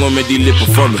wil tongen met die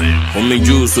lippen van me. Homing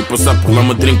juice, super sappig, laat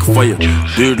me drinken van je.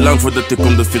 Duurt lang voordat ik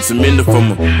kom, dat vindt ze minder van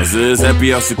me. Maar ze is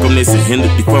happy als ze komt, nee, ze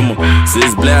hindert niet van me. Ze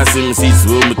is blij als ze me ziet, ze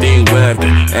wil meteen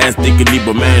werken. Ass dikke niet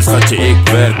bij mij, schatje, ik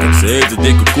werk. Ze heeft een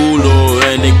dikke koelo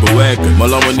en ik bewerken. Maar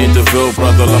laat me niet te veel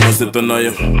praten, laat me zitten naar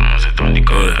je. Zit op die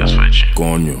koude huiswetje.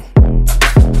 Coño,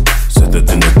 zet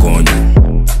het in de coño.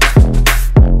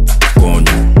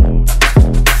 Coño,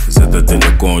 zet het in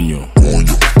de coño.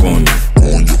 Coño, coño.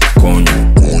 Coño, coño,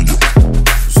 coño.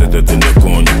 Zet het in de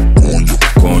coño. Coño,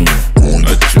 coño,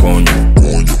 coño, coño,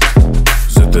 coño.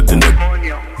 Zet het in de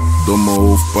coño. Domme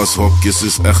hoofdpashokjes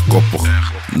is echt koppig.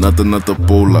 Natte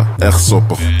pola, echt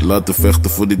soppig. Laten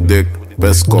vechten voor die dik,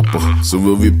 best koppig. Ze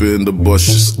wil wiepen in de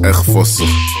bosjes, echt vossig.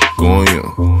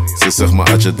 Coño, ze zegt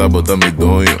maar atje tabo dami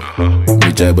donjo.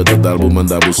 Niet jij bent het darbo, man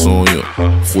dabo sonjo.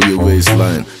 Goeie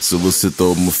waistline, ze wil zitten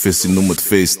op mijn visie, noem het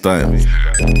FaceTime.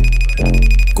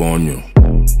 Coño,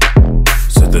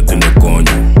 zet het in de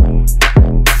coño.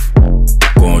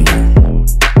 Coño,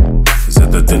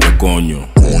 zet het in de coño.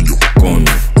 Coño,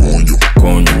 coño, coño,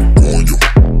 coño, coño.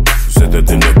 Zet het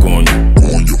in de coño.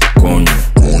 Coño, coño,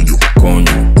 coño,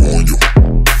 coño, coño.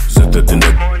 Zet het in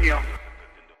de coño.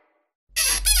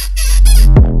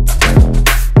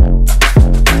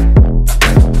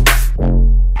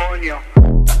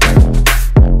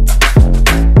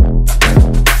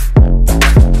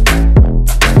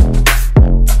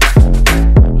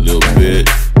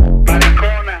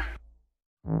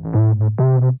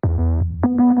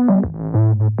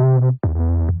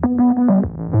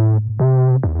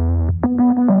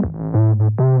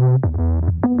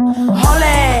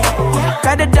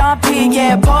 Grab the dumpy,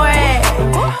 yeah, pour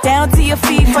it down to your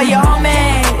feet for your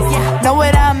homies. Know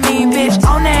what I mean, bitch?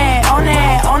 On it, on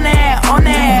it, on it, on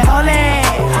it. Hold it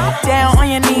down on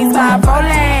your knees, vibe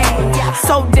rolling.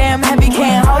 So damn heavy,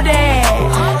 can't hold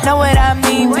it. Know what I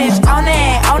mean, bitch? On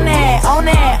it, on it, on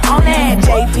it, on it.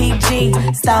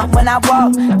 JPG, stomp when I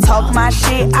walk, talk my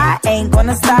shit. I ain't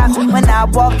gonna stop when I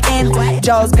walk in.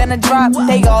 Jaws gonna drop,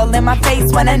 they all in my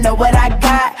face. Wanna know what I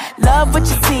got? Love what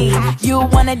you see. You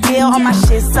wanna deal on my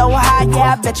shit so hot,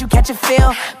 yeah, I bet you catch a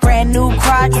feel. Brand new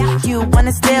crotch, you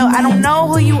wanna steal. I don't know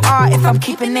who you are if I'm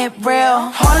keeping it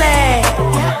real. Hold it,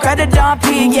 grab the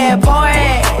dumpy, yeah, pour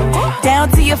it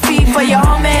down to your feet for your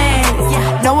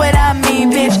homies. Know what I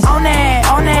mean, bitch? On it,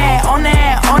 on it, on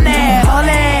it, on it. Hold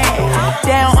it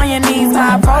down on your knees,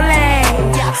 vibe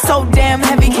rolling. So damn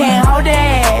heavy, can't hold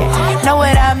it. Know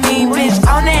what I mean, bitch?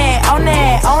 On it, on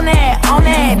it, on it, on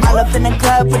it. All up in the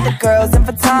club with the girls in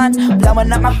Vuitton,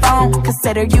 blowing up my phone,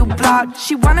 consider you blocked.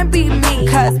 She wanna be me,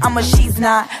 cause I'm what she's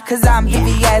not. Cause I'm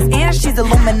VVS and she's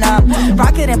aluminum.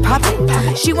 Rock it and pop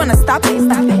it, she wanna stop it.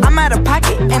 I'm out of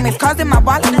pocket, and it's causing my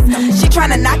wallet. She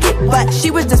tryna knock it, but she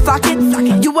was just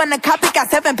flocking. You wanna cop it, got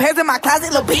 7 pairs in my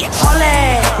closet, little bitch. Hold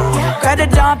it, grab the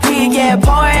dumpy, yeah,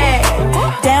 pour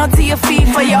it down to your feet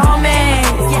for your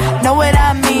homies. Know what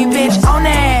I mean, bitch? On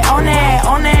it, on it,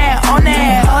 on it, on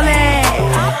it. Hold it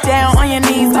down on your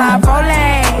knees, vibe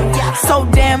rolling. So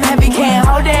damn heavy, can't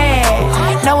hold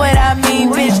it. Know what I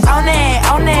mean, bitch? On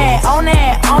it, on it, on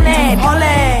it, on it. Hold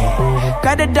it,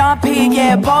 grab the dumpy,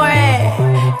 yeah, pour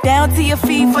it down to your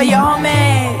feet for your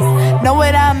homies. Know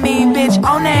what I mean, bitch?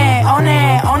 On it, on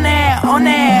it, on it, on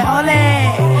it. Hold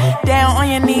it down on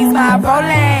your knees, vibe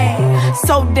rolling.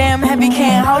 So damn heavy,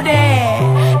 can't hold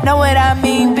it. Know what I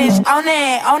mean, bitch? On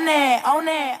it, on it, on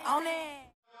it, on it.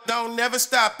 Don't never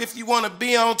stop if you wanna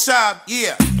be on top,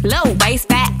 yeah. Low waist,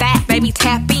 fat, baby,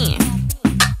 tap in.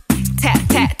 Tap,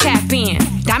 tap, tap in.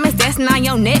 Diamonds dancing on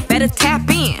your neck, better tap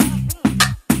in.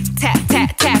 Tap,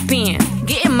 tap, tap in.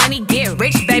 Getting money, get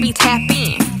rich, baby, tap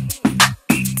in.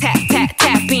 Tap, tap,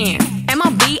 tap in.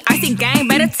 MLB, icy gang,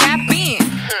 better tap in.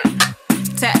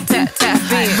 Tap, tap,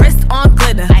 tap in. Wrist on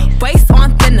glitter, waist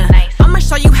on thinner. I'ma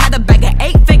show you how to bag an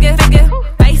 8-figure.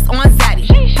 Face on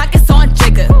zaddy, pockets on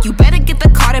jigger. You better get the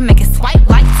card and make it swipe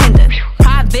like Tinder.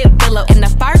 Private villa in the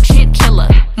fire chinchilla.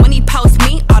 When he post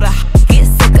me, all the get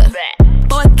sicker.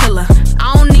 Boy killer,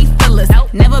 I don't need fillers.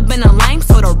 Never been a lame,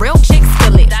 so the real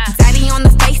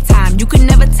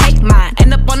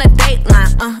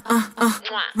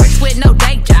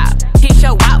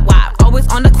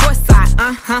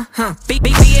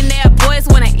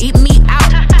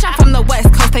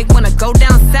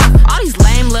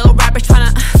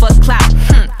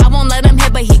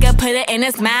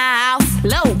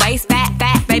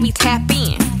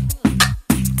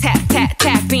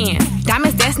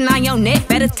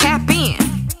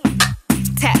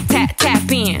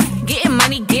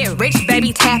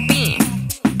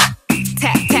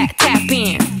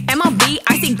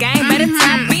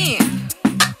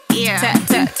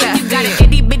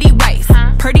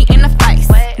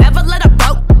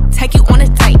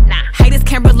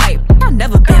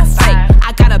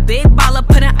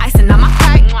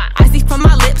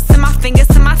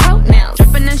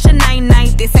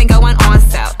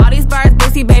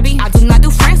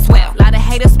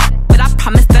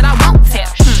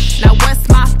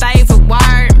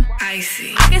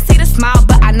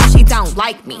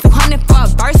like me. 200 for a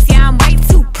verse, yeah, I'm way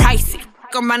too pricey.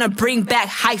 I'm gonna bring back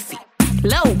hyphy.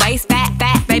 Low waist,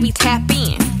 fat, baby, tap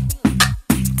in.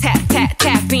 Tap, tap,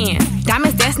 tap in.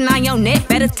 Diamonds dancing on your neck,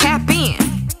 better tap in.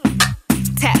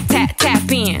 Tap, tap,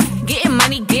 tap in. Getting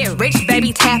money, get rich,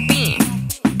 baby, tap in.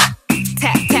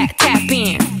 Tap, tap, tap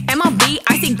in. MLB,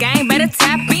 icy game, better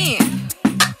tap in.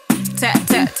 Tap,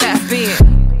 tap, tap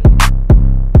in.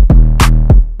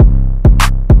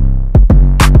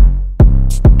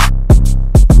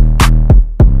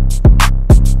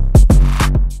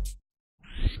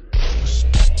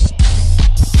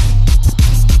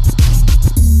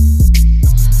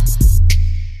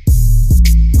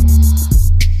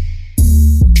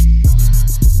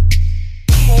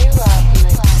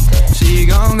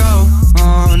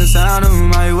 Sound of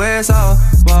my waist out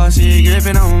while she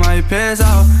gripping on my piss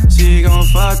out. She gon'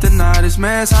 fuck the night, it's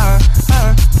mess her.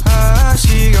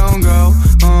 She gon' go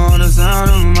on the sound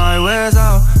of my waist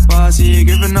out while she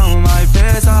gripping on my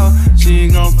piss out. She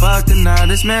gon' fuck the night,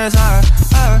 it's mess her.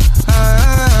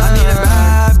 I need a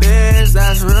bad bitch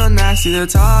that's real nasty, the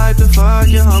type to fuck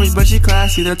your homies but she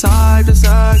classy, the type to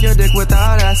suck your dick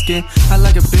without asking. I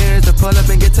like a bitch to pull up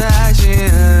and get to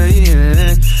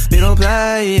action. We don't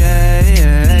play,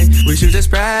 we should just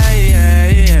pray.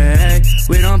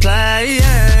 We don't play,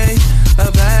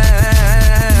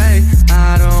 play.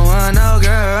 I don't want no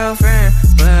girlfriend,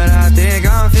 but I think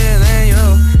I'm feeling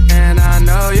you, and I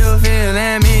know you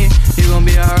feeling me. You gon'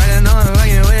 be alright and know I'm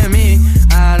fucking with me.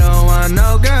 I don't want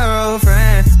no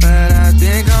girlfriend, but I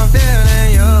think I'm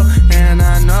feeling you, and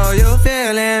I know you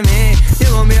feeling me. You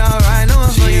gon' be alright, know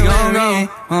I'm fucking with me.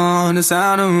 On the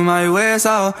sound of my waist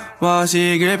out while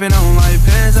she gripping on my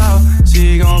piss out.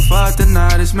 She gon' fuck the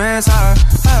night, it's mess her.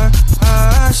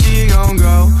 She gon'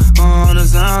 go on the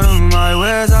sound of my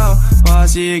waist out while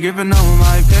she gripping on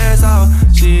my piss out.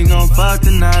 She gon' fuck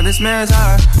the night, it's mess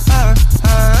her.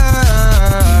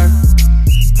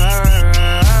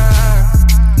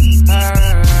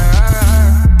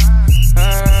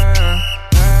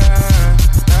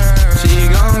 She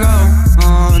gon' go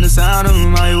on the sound of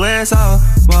my waist out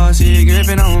while she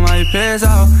gripping on my piss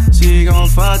out. She gon'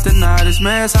 fuck the night, it's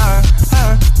mess her.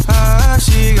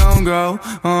 She gon' go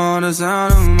on the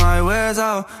sound of my waist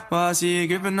out while she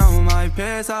gripping on my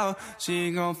piss out.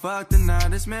 She gon' fuck the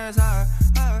night, it's mess her.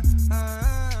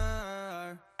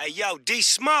 Hey yo, D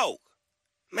Smoke,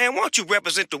 man, won't you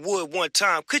represent the wood one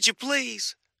time? Could you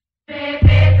please?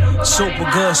 Super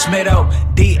good, Smitto,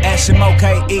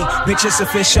 D-S-M-O-K-E, bitch, it's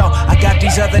official. I got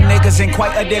these other niggas in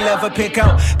quite a deal of a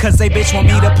pickle, cause they bitch want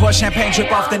me to pour champagne,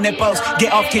 drip off the nipples.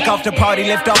 Get off, kick off the party,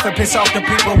 lift off and piss off the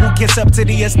people who kiss up to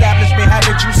the establishment.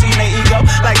 Haven't you seen their ego?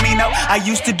 Like me, no, I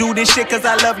used to do this shit cause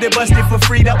I loved it, busted for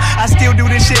freedom. I still do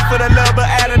this shit for the love, but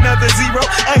add another zero.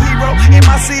 A hero in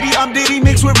my city, I'm Diddy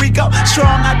mixed with Rico.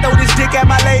 Strong, I throw this dick at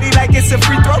my lady like it's a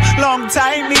free throw. Long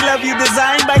time, me love you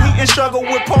designed by heat and struggle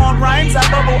with porn rhymes. I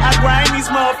bubble, I grind, these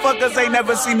motherfuckers ain't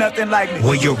never seen nothing like me.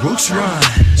 Where your roots run,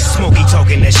 Smokey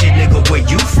talking that shit, nigga, where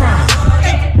you from?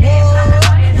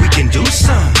 We can do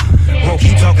some. Bro,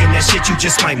 keep talking that shit, you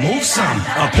just might move some.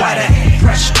 Apply that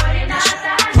pressure,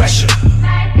 pressure,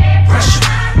 pressure,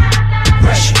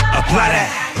 pressure. Apply that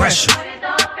pressure,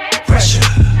 pressure,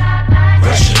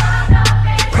 pressure,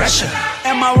 pressure.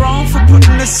 Am I wrong for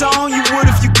putting this on? You would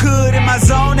if you could. In my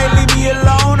zone, they leave me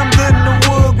alone. I'm good in the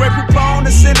wood, great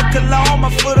proponent, send a cologne. My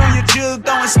foot on your jug,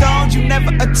 throwing stones. You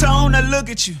never atone. Now look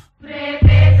at you.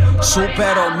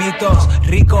 Supero mitos,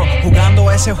 rico, jugando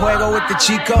ese juego with the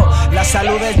chico. La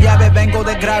salud es llave, vengo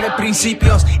de graves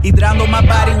principios. Hydrando my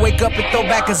body, wake up and throw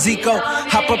back a Zico.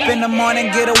 Hop up in the morning,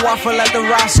 get a waffle at the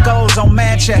Roscoe's on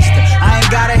Manchester. I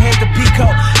ain't gotta hit the Pico.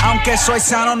 Aunque soy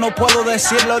sano, no puedo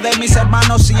decirlo de mis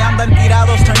hermanos. Si andan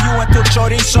tirados, turn you into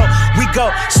chorizo. We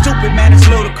go, stupid man, it's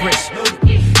ludicrous.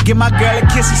 Give my girl a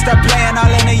kiss and start playing all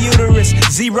in the uterus.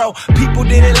 Zero, people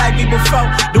did it like me before.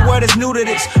 The word is new to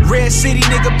this. Red City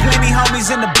nigga, plenty homies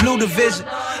in the blue division.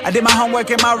 I did my homework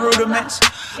and my rudiments.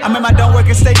 I'm in my don't work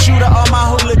and stay true to all my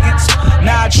hooligans.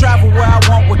 Now I travel where I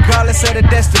want regardless of the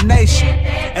destination.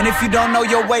 And if you don't know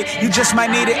your way, you just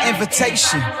might need an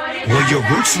invitation. Where your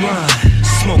roots run,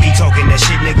 Smokey talking that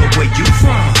shit, nigga, where you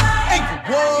from?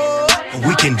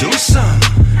 We can do some.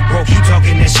 Bro, keep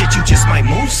talking that shit, you just might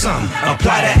move some.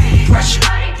 Apply that pressure,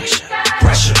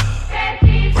 pressure,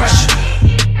 pressure,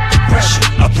 pressure.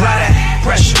 Apply that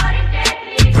pressure,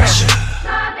 pressure,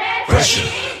 pressure.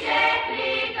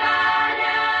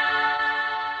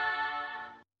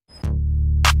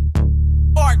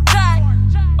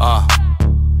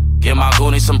 Get my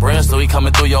goonies some bread, so he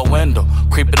coming through your window.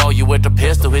 Creeping on you with the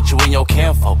pistol, hit you in your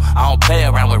kinfolk. I don't play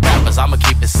around with rappers, I'ma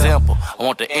keep it simple. I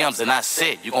want the M's and that's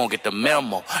it, you gon' get the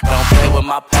memo. Don't play with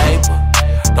my paper,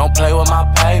 don't play with my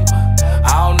paper.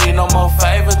 I don't need no more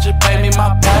favors, just pay me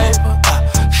my paper.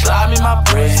 Slide me my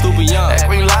bread, Stupid young. That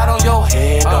green light on your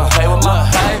head, don't play with my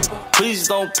paper. Please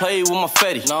don't play with my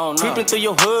fetty. No. Creeping through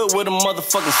your hood with a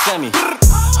motherfucking semi.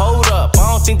 Hold up,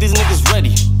 I don't think these niggas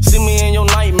ready. See me in your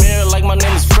nightmare like my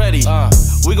name is Freddy.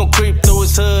 We gon' creep through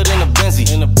his hood in a Benzie.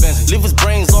 Leave his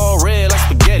brains all red like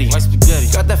spaghetti.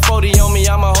 Got that 40 on me,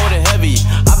 I'ma hold it heavy.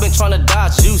 I've been tryna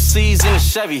dodge UCs in a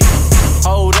Chevy.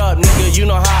 Hold up, nigga, you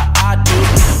know how I do.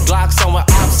 Glocks on my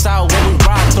outside when we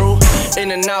ride through.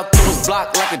 In and out through his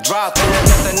block like a drive-thru.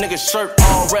 Got that nigga shirt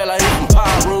all red like he from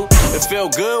Pyru. It feel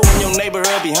good when your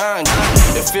neighborhood behind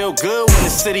you. It feel good when the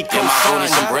city comes on.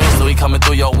 Some bread, so he coming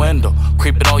through your window.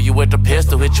 Creeping on you with the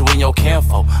pistol, hit you in your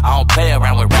kinfolk. I don't play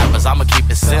around with rappers, I'ma keep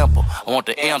it simple. I want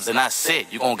the M's and that's it,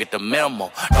 you gon' get the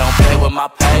memo. Don't play with my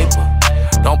paper,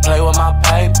 don't play with my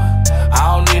paper.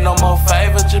 I don't need no more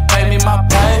favors, just pay me my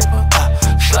paper.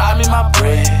 Slide me my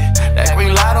bread, that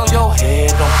green light on your head.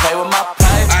 Don't play with my paper.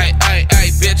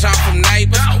 Ay, bitch, I'm from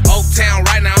neighbors. Oak Town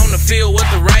right now on the field with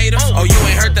the Raiders. Oh, you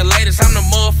ain't heard the latest, I'm the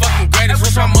motherfucking greatest.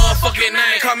 What's my motherfucking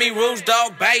name? Call me Rouge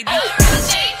Dog, baby.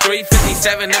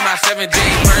 357 in my 7G.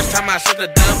 First time I shot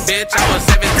the dumb bitch, I was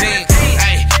 17.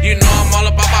 Ay, you know I'm all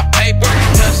about my paper.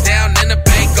 Touchdown in the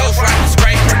bank, ghost riding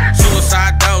scraper.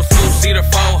 Suicide dose, two-seater,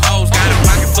 4 hoes. Got a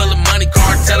pocket full of money,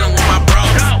 cartelling with my bros.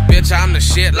 Bitch, I'm the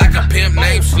shit like a pimp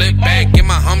named Slickback. Give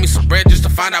my homie some bread just to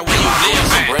find out where you live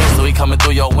some bread, so he coming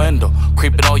through your window.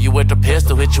 Creeping on you with the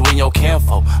pistol, hit you in your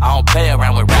kinfolk. I don't play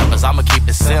around with rappers, I'ma keep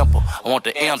it simple. I want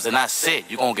the M's and that's it,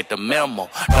 you gon' get the memo.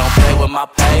 Don't play with my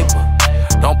paper,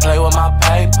 don't play with my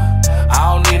paper.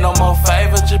 I don't need no more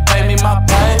favors, just pay me my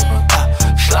paper.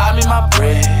 Slide me my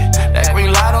bread, that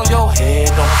green light on your head.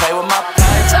 Don't play with my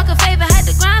paper. Talk a favor, had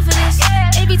to grind for this.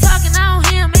 They be talking, I don't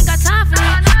hear 'em, ain't got time for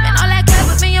it. And all that cap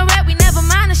up in your rap, we never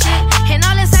mind the shit. And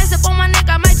all this ice up on my neck,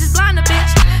 I might just blind a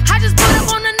bitch. I just put up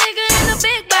on a nigga in a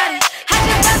big body. I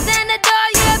just bust in the door,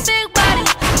 yeah, big body.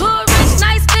 Hood rich,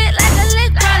 nice fit like a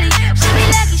lick body.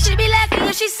 She be lucky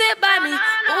if she sit by me.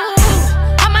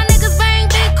 Ooh, all my niggas bang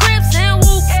big crips and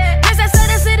whoop. Princess of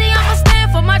the city, I'ma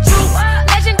stand for my truth.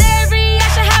 Legendary, I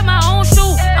should have my own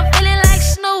shoe. I'm feeling like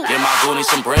Snoop. Get my goonies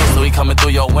some bread, so he coming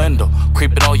through your window.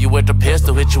 Creeping on you with the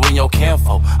pistol, hit you in your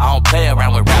kinfolk. I don't play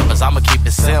around with rappers, I'ma keep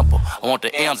it simple. I want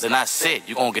the M's and that's it,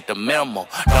 you gon' get the memo.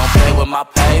 Don't play with my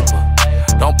paper,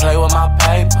 don't play with my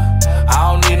paper. I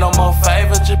don't need no more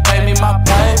favors, just pay me my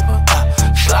paper.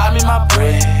 Slide me my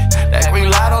bread, that green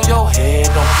light on your head.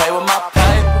 Don't play with my paper.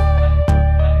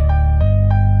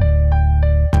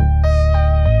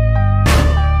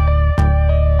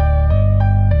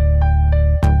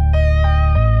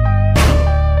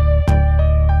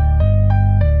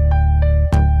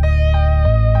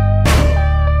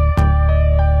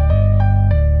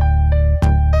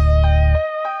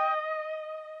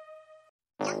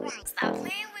 Stop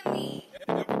playing with me.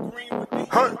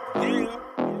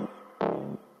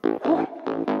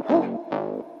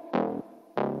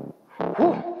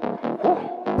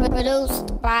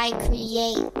 Produced by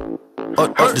Create.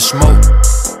 Up the smoke,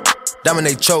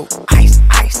 dominate choke.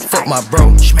 Fuck my bro,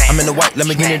 I'm in the white, let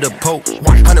me get into the poke.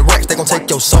 100 racks, they gon' take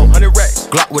your soul. 100 racks,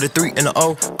 Glock with a 3 and a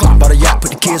O. Bought a yacht,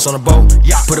 put the kids on a boat.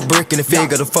 Put a brick in the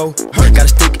fig of the foe. Got a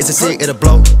stick, it's a cig, it'll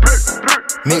blow.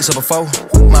 Mix up a foe.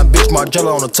 My bitch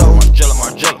Margella on the toe.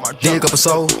 Dig up a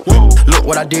soul. Look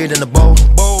what I did in the bowl.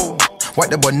 Wipe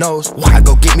that boy nose. I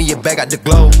go get me a bag out the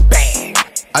globe.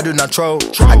 I do not troll.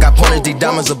 I got pointers, these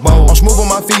diamonds a bowl. I'm smooth on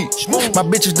my feet. My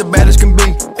bitch is the baddest can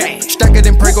be. Stack it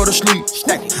and pray, go to sleep.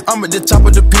 I'm at the top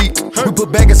of the peak. We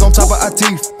put baggers on top of our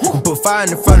teeth. We put fire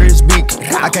in the front of his beak.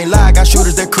 I can't lie, I got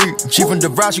shooters that creep. She from the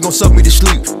ride, she gon' suck me to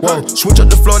sleep. Whoa, switch up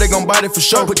the floor, they gon' bite it for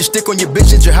sure. Put the stick on your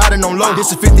bitch and you're hiding on low.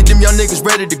 This is 50, them young niggas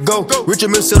ready to go.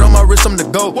 Richard Mill sit on my wrist, I'm the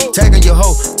GOAT. Tag on your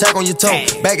hoe, tag on your toe.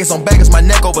 Baggers on baggers, my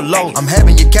neck overload. I'm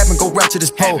having your cap and go right to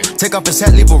this pole. Take off his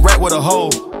hat, leave a rat with a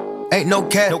hole. Ain't no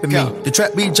cap in me. The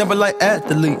trap be jumping like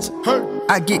athletes.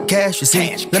 I get cash, you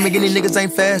see. Let me get these niggas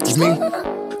ain't fast as me.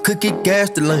 Could get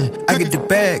gasoline. I get the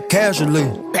bag casually.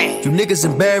 You niggas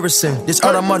embarrassing. This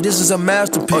art I'm on, this is a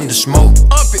masterpiece. Up the smoke,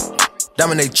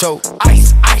 dominate choke.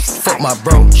 Fuck my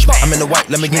bro, I'm in the white,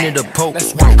 let me get into the poke.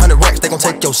 100 racks, they gon'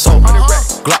 take your soul.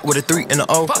 Glock with a 3 and a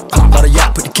O. Bought a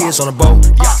yacht, put the kids on a boat.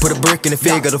 Put a brick in the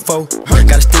fig of the foe.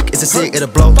 Got a stick, it's a cig, it'll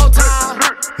blow.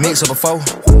 Mix up a foe.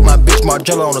 My bitch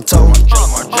Margella on the toe.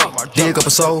 Dig up a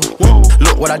soul.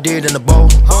 Look what I did in the bowl.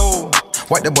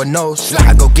 Wipe that boy nose.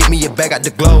 I go get me a bag out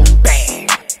the globe.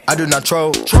 I do not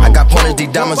troll. I got pointers, these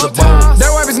diamonds are bold. They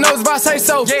wipe his nose if I say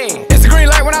so. It's the green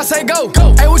light when I say go.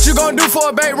 Hey, what you gonna do for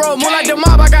a bait roll? More like the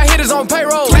mob, I got hitters on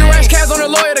payroll. 3 rash cats on the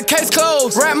lawyer, the case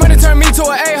closed. Rap money turn me to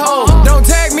an a-hole. Don't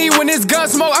tag me when it's gun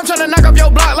smoke. I'm tryna knock up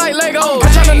your block like Legos.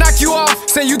 I'm tryna knock you off,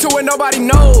 send you to where nobody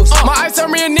knows. My ice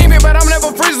turn me anemic, but I'm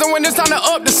never freezing when it's time to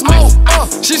up the smoke.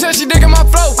 She said she digging my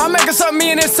flow. I'm making something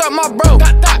me and it's something my bro.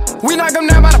 We knock them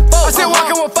down by the four. I still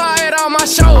walking with fire at all my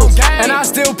shows. And I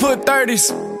still put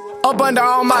 30s up under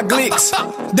all my glicks.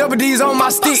 Double D's on my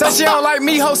stick. Said she don't like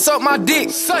me, ho, suck my dick.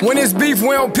 When it's beef, we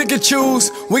don't pick and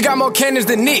choose. We got more cannons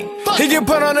than Nick. He get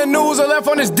put on the news or left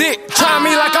on his dick. Try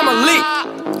me like I'm a lick.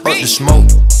 Up the smoke,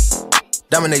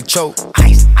 dominate choke.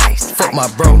 Fuck my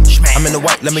bro, I'm in the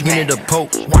white, let me get into the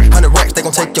poke. 100 racks, they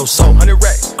gon' take your soul. 100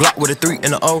 racks, Glock with a 3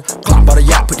 and a O. Bought a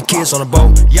yacht, put the kids on a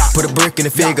boat. Put a brick in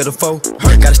the fig of the foe.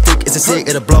 Got a stick, it's a cig,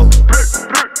 it'll blow.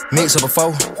 Mix up a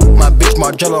foe. My bitch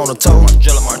Margiela on the toe.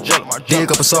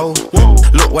 Dig up a soul.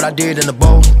 Look what I did in the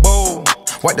bowl.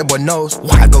 Wipe that boy nose.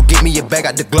 I go get me a bag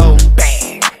out the glow.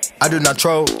 I do not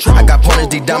troll. I got pointers,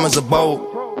 these diamonds are bold.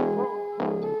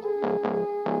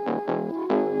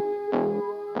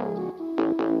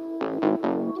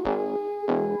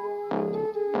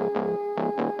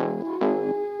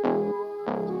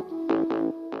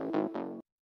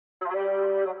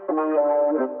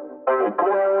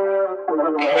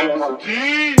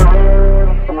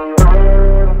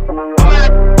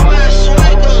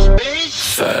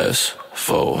 Fast,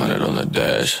 400 on the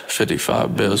dash,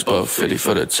 55 bills, but 50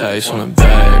 for the taste on the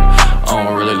bag. I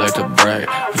don't really like to brag.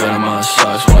 Venom my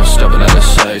socks when I'm stepping out of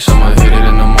safe. I'ma hit it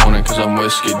in the morning cause I'm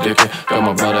whiskey dickin'. Got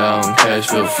my brother out in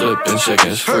Cashville flipping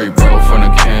chickens. Free bro from the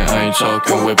can, I ain't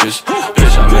talking whippers.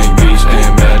 Bitch, I make beats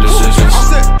and bad decisions.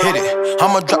 Hit it,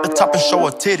 I'ma drop the top and show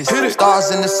her titties.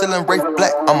 Stars in the ceiling, Rafe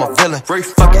Black, I'm a villain.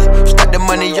 Fuck it, stack the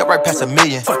money up right past $1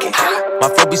 million. My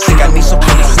flow be sick, I need some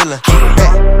penicillin.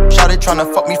 Shawty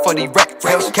tryna fuck me for these racks.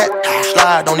 Cat,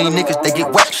 slide on these niggas, they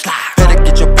get whacked. Better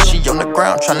get your bitchy on the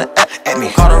ground tryna act at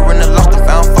me. Caught her in the lost and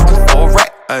found fucking for a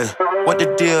rack. Ay, what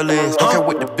the deal is, don't care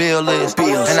what the bill is.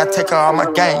 And I take her all my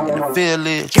gang in the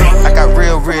village. I got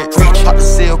real rich, pop the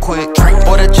seal quick.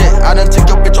 Order jet, I done took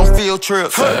your bitch on field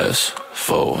trip. Fast,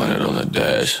 400 on the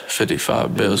dash,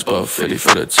 55 bills, but 50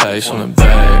 for the taste on the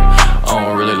bag. I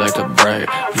don't really like to brag.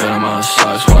 Venom my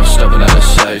socks when I'm stepping out of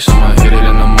safe. I'ma hit it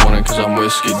in the morning cause I'm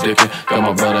whiskey dickin'. Got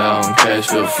my brother out in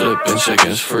Cashville flipping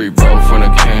chickens. Free bro from the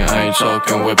can, I ain't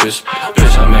talking whippers.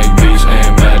 Bitch, I make beats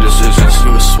and bad decisions.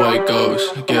 You a sway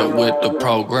goes, get with the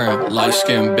program. Light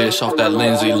skinned bitch off that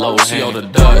Lindsay Lohan. See all the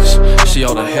dust, see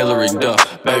all the Hillary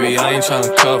Duff. Baby, I ain't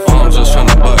tryna cuff, I'm just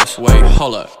tryna bust. Wait,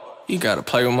 hold up, you gotta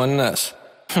play with my nuts.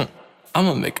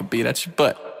 I'ma make a beat at your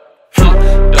butt.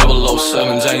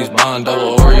 007 James Bond,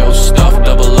 double Oreo stuff,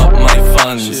 double up my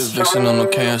funds. She a vixen on the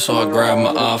can, so I grab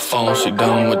my iPhone. She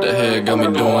done with the head, got me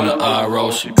doing the eye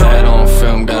roll. She bad on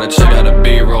film, gotta check out a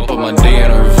B-roll. Put my D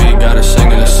in her V, gotta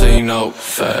sing in the C note.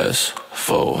 Fast,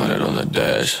 400 on the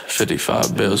dash,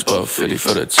 55 bills, but 50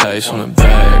 for the taste on the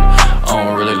bag. I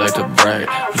don't really like to brag.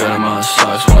 Venom my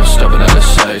socks when I'm stepping out of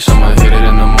safe. I'ma hit it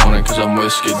in the morning cause I'm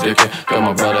whiskey dickin'. Got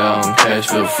my brother out in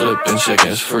Cashville flipping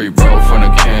chickens. Free bro from the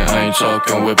can, I ain't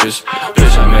talking whippers.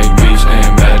 Bitch, I make beats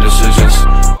and bad decisions.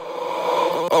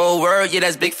 Oh, word, yeah,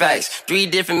 that's big facts. 3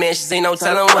 different mansions, ain't no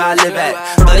telling where I live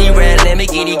at. Bloody red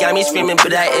Lamborghini got me screaming,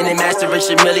 put that in the master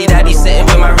Richard Millie. That be sitting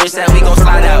with my wrist that we gon'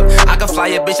 slide out. I can fly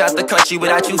a bitch out the country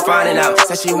without you finding out.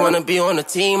 Said she wanna be on the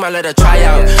team, I let her try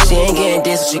out. She ain't getting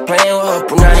this, so she playing with her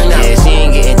Punani now. Yeah, she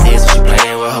ain't getting this, so she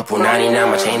playing with her Punani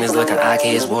now. My chain is looking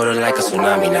icy, it's water like a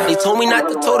tsunami now. They told me not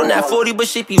to tote on that 40, but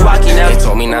shit be wacky now. They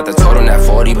told me not to tote on that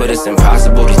 40, but it's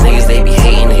impossible. These niggas, they be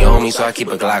hating, they owe me, so I keep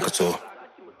a Glock or 2.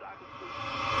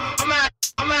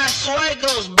 I'm at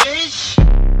Swagos, bitch.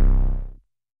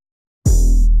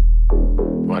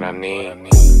 What I need,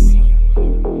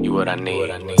 you what I need.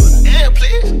 Yeah,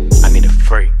 please. I need a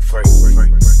freak. I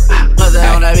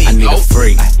need a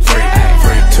freak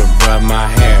to rub my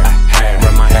hair.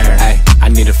 I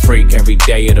need a freak every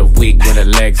day of the week with her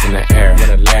legs in the air.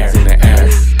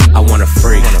 I want a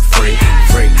freak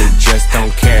who just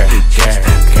don't care.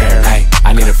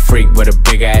 I need a freak with a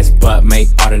big ass butt, make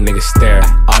all the niggas stare.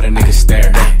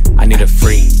 I need a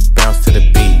freak, bounce to the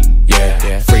beat.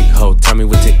 Yeah, freak hoe, tell me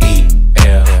what to eat.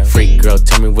 Yeah, freak girl,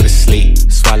 tell me what to sleep.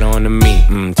 Swallow on the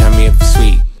meat, tell me if it's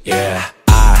sweet. Yeah,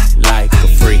 I like a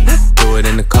freak. Do it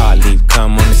in the car, leave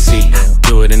cum on the seat.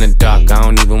 Do it in the dark, I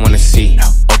don't even wanna see.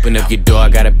 Open up your door, I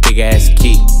got a big ass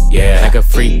key. Yeah, like a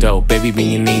freak though, baby,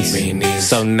 bend your knees.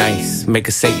 So nice, make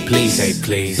her say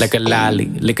please. Like a lolly,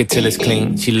 lick it till it's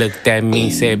clean. She looked at me,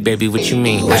 said, baby, what you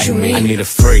mean? I need a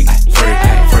freak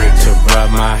to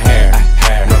rub my hair.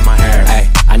 Ay,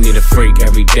 I need a freak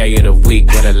every day of the week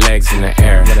with her legs in the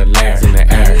air.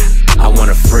 I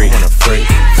want a freak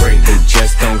who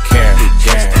just don't care.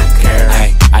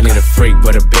 Ay, I need a freak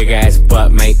with a big ass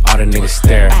butt, make all the niggas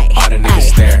stare.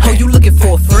 Oh, you looking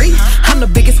for a freak? I'm the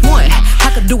biggest one.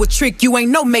 I could do a trick you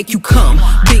ain't no make you come.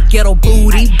 Big ghetto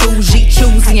booty, bougie,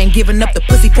 choosy, ain't giving up the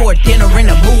pussy for a dinner and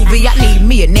a movie. I need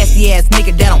me a nasty ass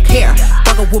nigga that don't care.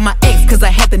 Fuck up with my ex cause I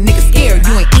had the nigga scared.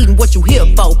 You ain't eating what you here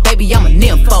for, baby, I'm a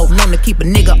nympho. Known to keep a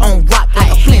nigga on rock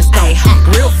like a Flintstone.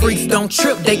 Real freaks don't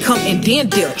trip, they come and then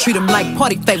dip. Treat them like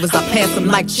party favors, I pass them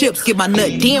like chips. Get my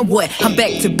nut, then what? I'm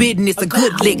back to business, a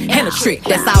good lick and a trick,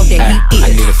 that's all that he is. I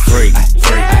need a freak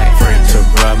to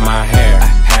rub my hair.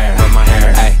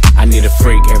 Ay, I need a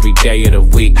freak every day of the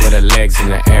week with her legs in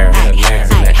the air.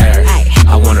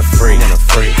 I want a freak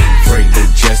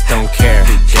who just don't care.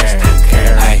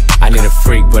 Ay, I need a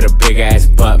freak with a big ass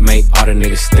butt, make all the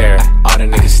niggas stare.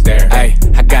 Ay,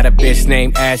 I got a bitch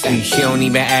named Ashley, she don't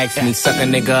even ask me. Suck a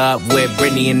nigga up with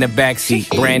Britney in the backseat.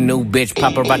 Brand new bitch,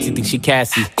 paparazzi think she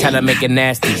Cassie. Tell her make it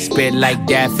nasty, spit like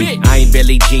Daffy. I ain't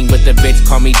Billie Jean, but the bitch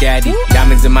call me daddy.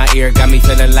 Diamonds in my ear got me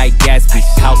feeling like Gatsby.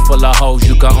 House full of hoes,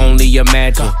 you can only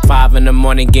imagine. 5 in the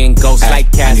morning getting ghosts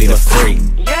like Cassie. I need a freak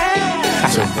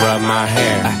to rub my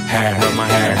hair.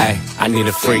 Ay, I need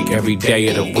a freak every day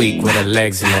of the week with her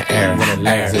legs in the air.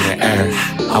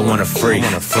 I want a freak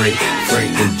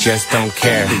who just don't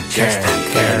care.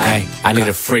 Ay, I need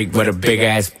a freak with a big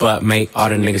ass butt, make all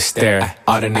the niggas stare.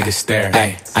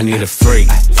 Ay, I need a freak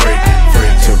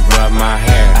to rub my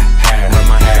hair.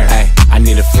 Ay, I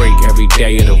need a freak every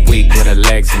day of the week with her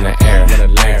legs in the air.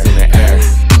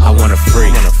 I want a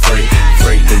freak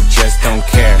who just don't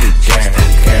care.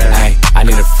 Ay, I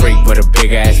need a freak with a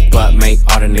big ass butt, make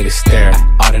all the niggas stare.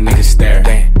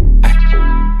 Damn.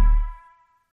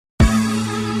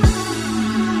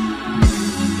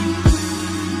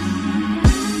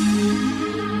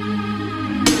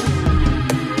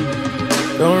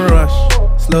 Don't rush,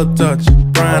 slow touch,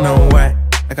 brown and white.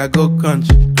 Like I go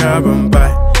country, grab and buy.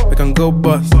 We can go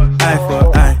bust, eye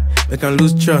for eye. We can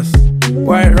lose trust.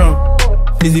 White rum,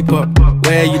 fizzy pop.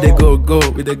 Where you they go,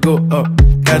 we they go up.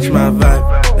 Catch my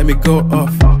vibe, let me go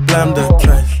off. Blam the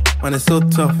trash, man it's so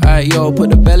tough. Alright yo, put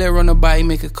the belly on the body,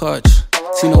 make a catch.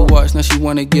 Seen her watch, now she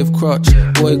wanna give crotch.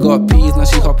 Boy got peas, now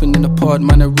she hopping in the pod.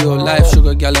 Man a real life,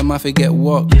 sugar gal and my forget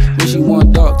walk. When she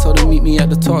want dark, told her meet me at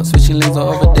the top. Switching lanes the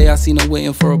other day, I seen her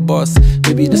waiting for a bus.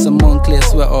 Maybe this a Moncler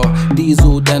sweater,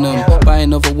 diesel denim. Buy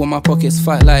another one, my pockets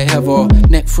fight like heather.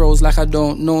 Neck froze like I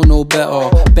don't know no better.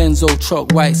 Benzo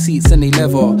truck, white seats and they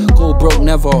leather. Go broke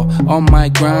never, on my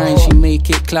grind. She make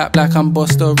it clap like I'm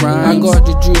Busta Rhymes. I got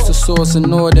the juice, the sauce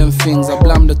and all them things. I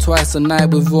blammed her twice a night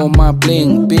with all my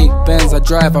bling. Big Benz, I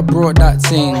drive, I brought that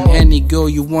thing. Any girl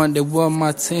you want, they want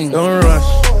my ting. Don't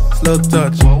rush, slow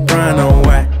touch, brown and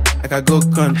white. Like I go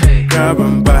country, grab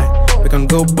and buy. We can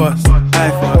go bust, eye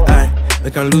for eye.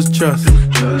 We can lose trust.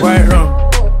 White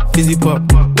rum, fizzy pop.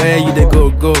 Where you they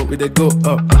go, we they go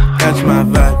up. Catch my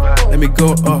vibe, let me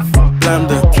go off. Blam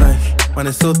the trash, man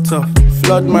it's so tough.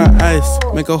 Flood my eyes,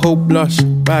 make a whole blush.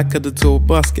 Back of the tour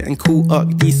bus, getting cool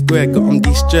up. D-square, got on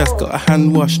de-stress. Got a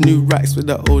hand wash, new racks with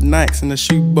the old Nikes in the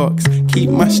shoebox. Keep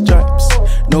my stripes,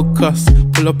 no cuss.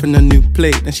 Pull up in a new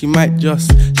plate, then she might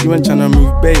just. She went tryna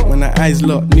move bait when her eyes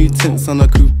locked. New tints on a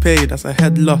coupe, that's a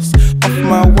head loss. Off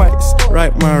my whites,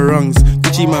 right my wrongs.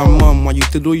 Gucci my mum, while you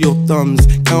twiddle your thumbs.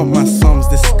 Count my sums,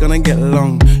 this is gonna get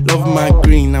long. Love my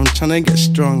green, I'm tryna get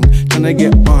strong. Tryna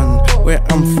get on, where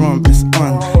I'm from, it's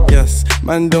on. Yes,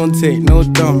 man don't take no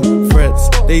dumb threats.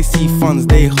 They see funds,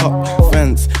 they hop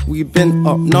fence. We been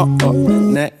up, not up,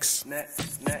 next.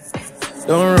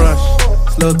 Don't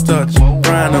rush, slow touch,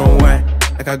 brown and white.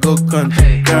 Like I go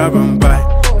country, grab and buy.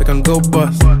 We can go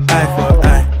bust, eye for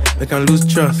eye. We can lose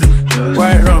trust.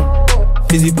 White rum,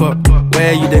 fizzy pop.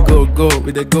 Where you they go,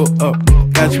 we they go up.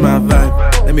 Catch my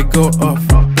vibe, let me go off.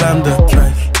 Blam the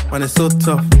trash, man it's so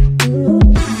tough.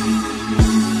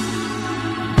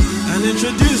 And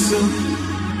introduce him,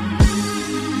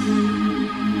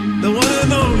 the one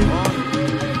and only.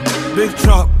 Big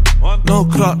truck, no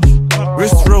clutch.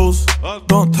 Wrist rolls,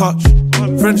 don't touch.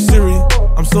 French Siri,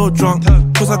 I'm so drunk.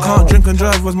 Cause I can't drink and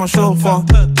drive, where's my chauffeur?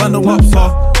 Band the waps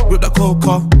off, with the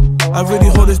coca. I really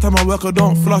hold this time I work, I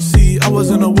don't flush. See, I was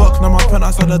in the work, now my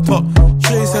penthouse at the top.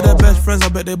 Shay said they're best friends, I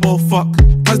bet they both fuck.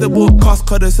 As they both cost,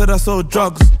 cause they said I sold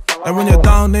drugs. And when you're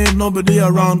down, there ain't nobody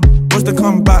around. What's the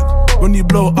comeback when you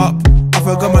blow up? I I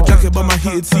forgot my jacket, but my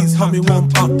heated seats help me warm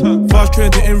up. Fast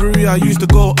train to Inverie, I used to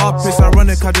go up. It's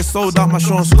ironic, I just sold out my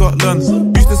show in Scotland.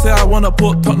 Used to say I wanna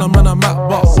put Tottenham on a map,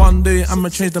 but one day I'ma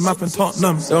change the map in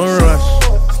Tottenham. Don't rush,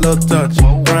 slow touch,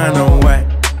 brown and white.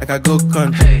 Like I go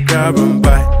country, grab and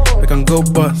buy. We can go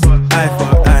bust, eye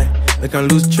for eye. We can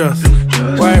lose trust.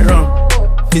 White rum,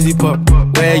 fizzy pop.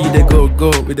 Where you they go,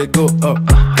 we they go up.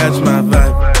 Catch my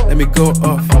vibe, let me go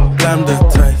off. Blam the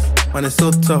ties, man it's so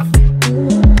tough.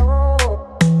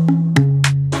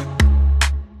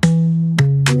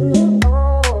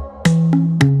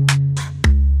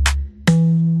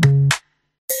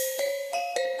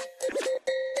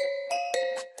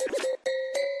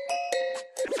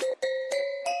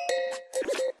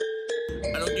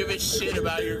 I don't give a shit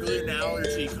about your gluten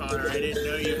allergy, Connor. I didn't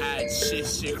know you had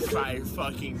cystic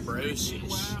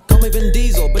fibrosis. Call me Vin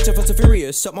Diesel, bitch, I'm fast and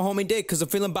furious. Suck my homie dick, cause I'm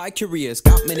feeling bi-curious.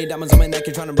 Got many diamonds on my neck,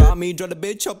 you're trying to rob me. Draw the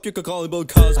bitch up, you could call it Bill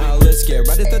Cosby. Let's get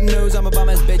right into the news, I'm a bomb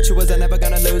ass bitch. Who was I never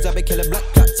gonna lose? I be killing black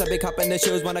cuts, I be copping the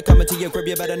shoes. When I come into your crib,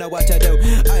 you better know what to do.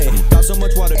 Ayy, got so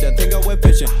much water that think I went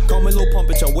fishing. Call me Lil Pump,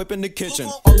 bitch, I whip in the kitchen.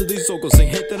 All of these vocals sing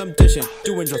hit that I'm dishing.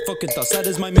 Doing your fucking thoughts, that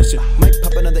is my mission. Might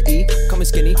pop another E, call me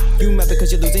skinny. You mad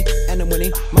because you're losing, and I'm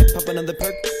winning. Might pop another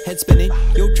perk, head spinning.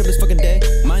 Yo, trip is fucking dead,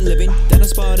 mind living. Then I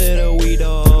spotted a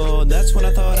weedo. That's when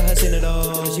I thought I had seen it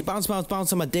all. She bounce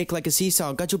on my dick like a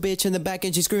seesaw. Got your bitch in the back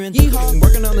and she screaming yeehaw.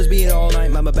 Working on this beat all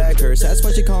night, my back hurts. That's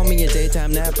why she call me a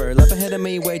daytime napper. Left ahead of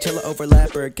me, wait till I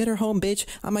overlap her. Get her home, bitch,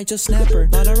 I might just snap her.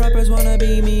 Lot of rappers wanna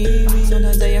be me.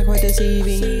 Sometimes they are quite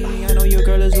deceiving. I know your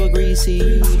girl is real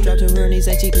greasy. Drop to her knees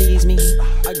and she please me.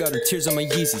 I got her tears on my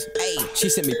Yeezys. She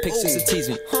sent me pics just to tease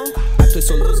me. I play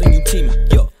solos and you teaming.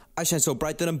 Yo, I shine so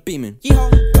bright that I'm beaming.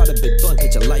 Yeehaw. Got a big blunt,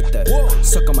 bitch, I like that. Whoa.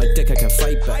 Suck on my dick, I can't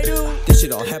fight back. This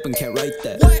shit all happened, can't write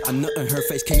that. What? I'm nutting her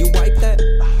face, can you wipe that?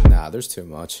 Nah, there's too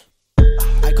much.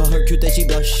 I call her cute, that she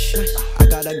blush. I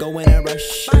gotta go in a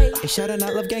rush. Is shout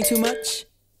not love gang too much?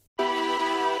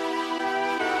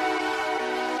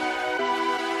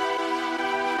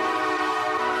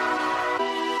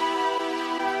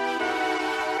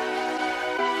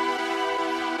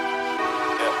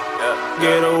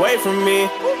 Get away from me.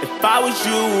 If I was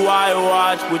you, I'd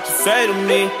watch what you say to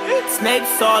me.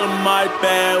 Snakes all in my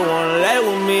bed, wanna lay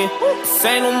with me. This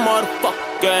ain't no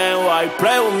motherfucking game, why you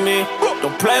play with me?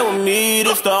 Don't play with me,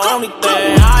 this the only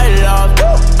thing I love.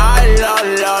 I love,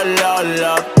 love, love,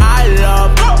 love. I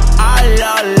love, I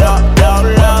love, love, love,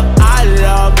 love. I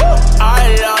love,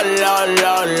 I love, love,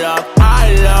 love, love.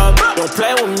 I love, don't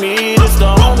play with me, this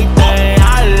the only thing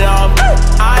I love.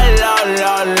 I love,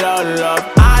 love, love, love.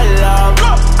 I love,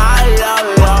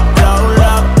 love, love,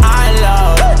 love. I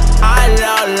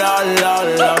love, love,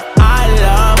 love. I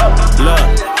love. Look,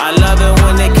 I love it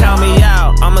when they count me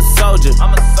out. I'm a soldier.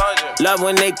 Love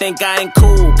when they think I ain't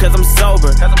cool, cause I'm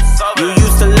sober. You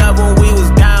used to love when we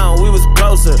was down, we was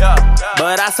closer.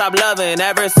 But I stopped loving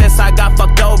ever since I got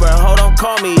fucked over. Hold on,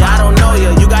 call me, I don't know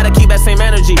you. You gotta keep that same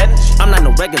energy. I'm not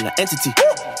no regular entity.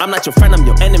 I'm not your friend, I'm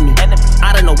your enemy.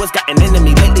 I don't know what's gotten into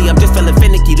me. Lately, I'm just feeling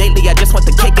finicky. Lately, I just want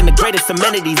the cake and the greatest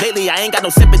amenities. Lately, I ain't got no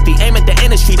sympathy. Aim at the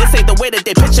industry. This ain't the way that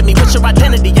they picture me. What's your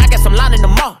identity? I guess I'm lining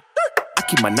them up. I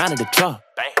keep my 9 in the truck.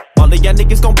 All of y'all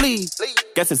niggas gon' bleed.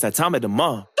 Guess it's that time of the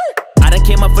month. I done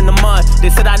came up from the mud. They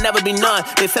said I'd never be none.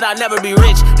 They said I'd never be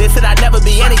rich. They said I'd never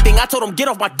be anything. I told them get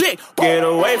off my dick. Get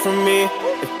away from me.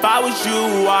 If I was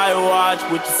you, I'd watch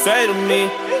what you say to me.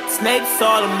 Snakes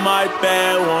all in my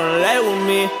bed, wanna lay with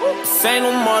me. This ain't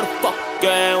no motherfucking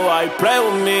game, why you play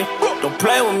with me? Don't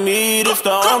play with me, this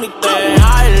the only thing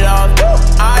I love.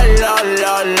 I love,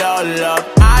 love, love, love.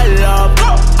 I love,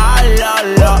 I love,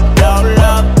 love, love,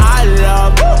 love. I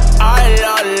love, I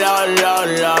love, love, love,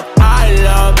 love. I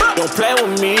love, don't play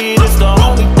with me, this the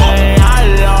only thing I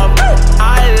love.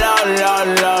 I love, love,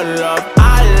 love, love.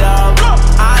 I love,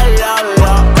 I love,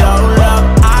 love, love, love.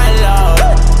 I love,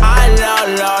 I love,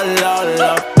 love, love,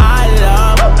 love. I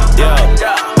love, yeah.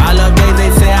 I love days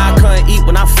they say I couldn't eat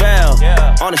when I fell.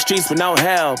 On the streets with no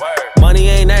help. Money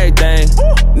ain't everything.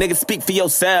 Niggas speak for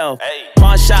yourself.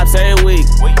 Pawn shops every week.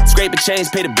 Scrape a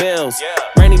change, pay the bills.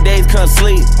 Rainy days couldn't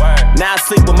sleep. Now I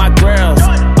sleep with my girls.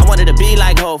 I wanted to be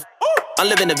like Hope. I'm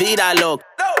living the vida look.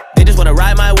 They just wanna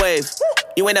ride my wave.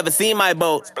 You ain't never seen my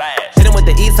boat. Hit him with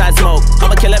the east side smoke.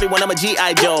 I'ma kill everyone, I'm a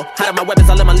G.I. Joe. Hide up my weapons,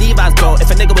 I let my Levi's go.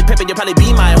 If a nigga was pimpin', you'll probably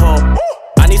be my hoe.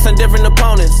 I need some different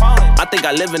opponents. I think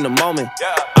I live in the moment.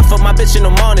 I fuck my bitch in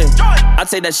the morning. I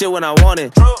take that shit when I want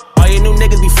it. All you new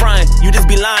niggas be frying, you just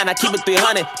be lying. I keep it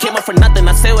 300. Came up for nothing,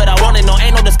 I say what I wanted. No,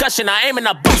 ain't no discussion, I aim and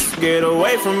I boost. Get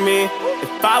away from me.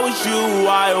 If I was you,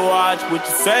 I'd watch what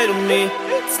you say to me.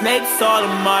 Snakes all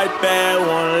in my bed,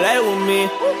 wanna lay with me.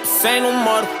 This ain't no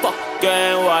motherfucker.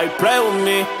 game, why you play with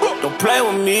me? Don't play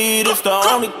with me, this the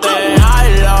only thing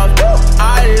I love.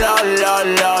 I love, love,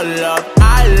 love, love.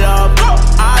 I love,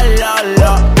 I love,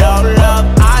 love, love, love.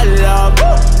 I love,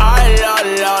 I love,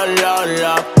 love, love,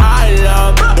 love. I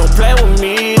love, don't play with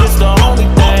me, this the only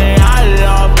thing I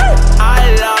love.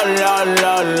 I love, love,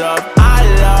 love, love. I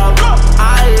love,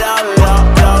 I love, love,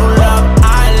 love, love.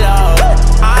 I love,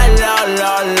 I love,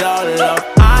 love, love, love.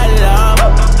 I love.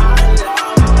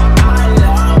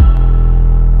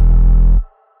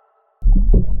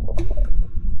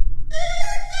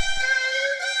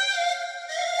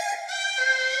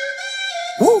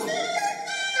 Woo!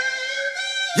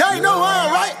 Y'all ain't know why,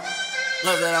 right?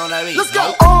 Let's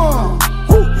go.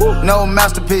 No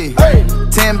masterpiece.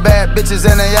 10 bad bitches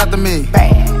and they after me.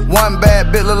 One bad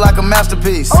bitch look like a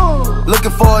masterpiece.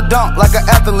 Looking for a dunk like an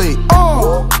athlete.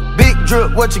 Big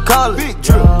drip, what you call it? Big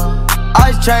drip.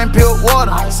 Ice chain, peeled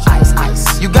water. Ice, ice,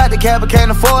 ice. You got the cab, but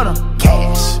can't afford them.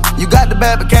 Cash. You got the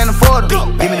bad, but can't afford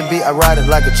them. Give me the beat, I ride it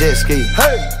like a jet ski.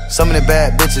 Some of the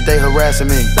bad bitches, they harassing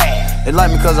me. They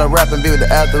like me cause I rap and be with the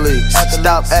athletes.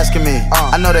 Stop asking me,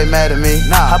 I know they mad at me.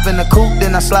 Hop in the coupe,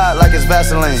 then I slide like it's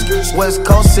Vaseline. West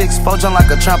Coast 6, jump like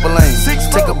a trampoline.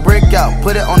 Take a brick out,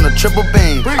 put it on the triple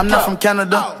beam. I'm not from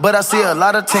Canada, but I see a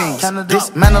lot of teams.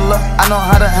 Dismantle her, I know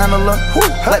how to handle her.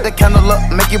 Light the candle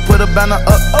up, make you put a banner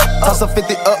up. Toss a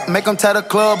 50 up, make them tie the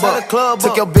club up.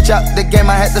 Took your bitch out the game,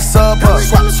 I had to sub her.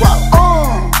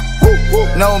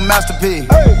 No masterpiece.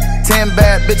 10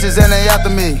 bad bitches and they after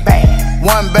me.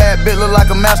 One bad bitch look like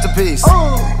a masterpiece.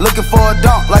 Looking for a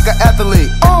dunk like an athlete.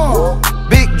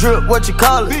 Big drip, what you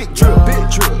call it? Big drip, big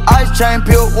drip. Ice chain,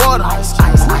 peeled water. Ice,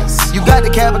 ice, ice. You got the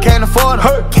cab, but can't afford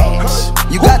it. Cash.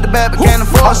 You got the bad, but can't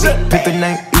afford it. Pick the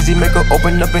name, easy, make her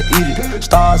open up and eat it.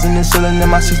 Stars in the ceiling, in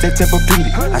my seats, they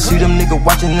Tempur-Pedic. I see them niggas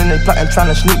watching and they plotting, trying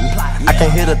to sneak me. I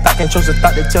can't hear the thought, can't trust the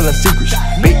thought, they telling secrets.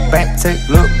 Big bank, take,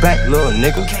 look back, little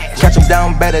nigga. Catch him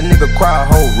down bad, that nigga cry a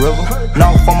whole river.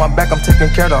 Now on my back, I'm taking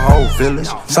care of the whole village.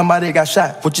 Somebody got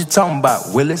shot, what you talking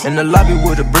about, Willis? In the lobby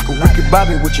with a brick of wicked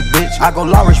Bobby with your bitch. I go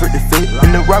Lawrence with the fit,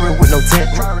 in the Rari with no tent.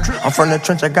 I'm from the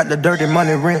trench, I got the dirty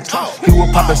money rent. He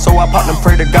was poppin', so I popped and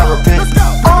pray to God repent.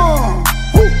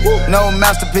 No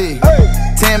masterpiece.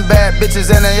 10 bad bitches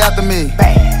and they after me.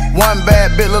 One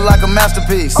bad bitch look like a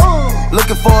masterpiece.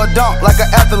 Looking for a dunk like an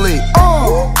athlete.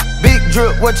 Big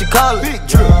drip, what you call it? Big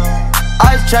drip.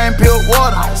 Ice chain, peeled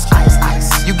water. Ice, ice,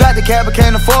 ice. You got the cab, but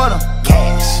can't afford them.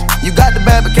 Cash. You got the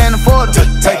bad, but can't afford them.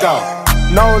 Take off.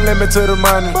 No limit to the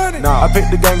money. Nah. I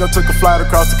picked the gang up, took a flight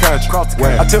across the country.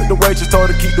 I took the waitress, told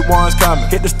her keep the ones coming.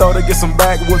 Hit the store to get some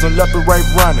backwoods and left the rape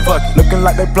running. Looking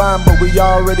like they blind, but we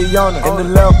already on it. In the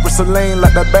left with Celine,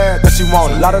 like that bag that she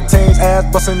wanted. A lot of teams ass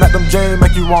busting like them jeans,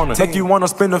 make you wanna. Make you wanna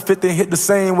spend a 50, hit the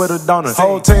same with a donut.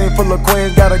 Whole team full of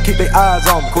queens, gotta keep their eyes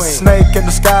on me. Snake in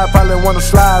the sky, probably wanna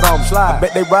slide on me. I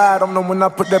bet they ride on them when I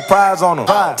put that prize on them.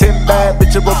 10 bad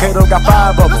bitches, Rocato got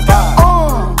 5 of them.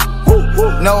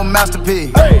 No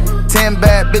masterpiece. 10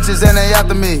 bad bitches and they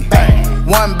after me.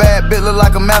 One bad bitch look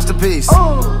like a masterpiece.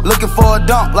 Looking for a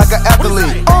dunk like an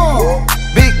athlete.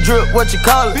 Big drip, what you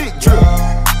call it? Big drip.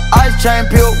 Ice chain,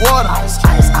 peeled water. Ice,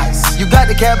 ice, ice. You got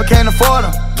the cab, but can't afford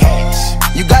them. Cash.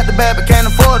 You got the bad, but can't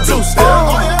afford them.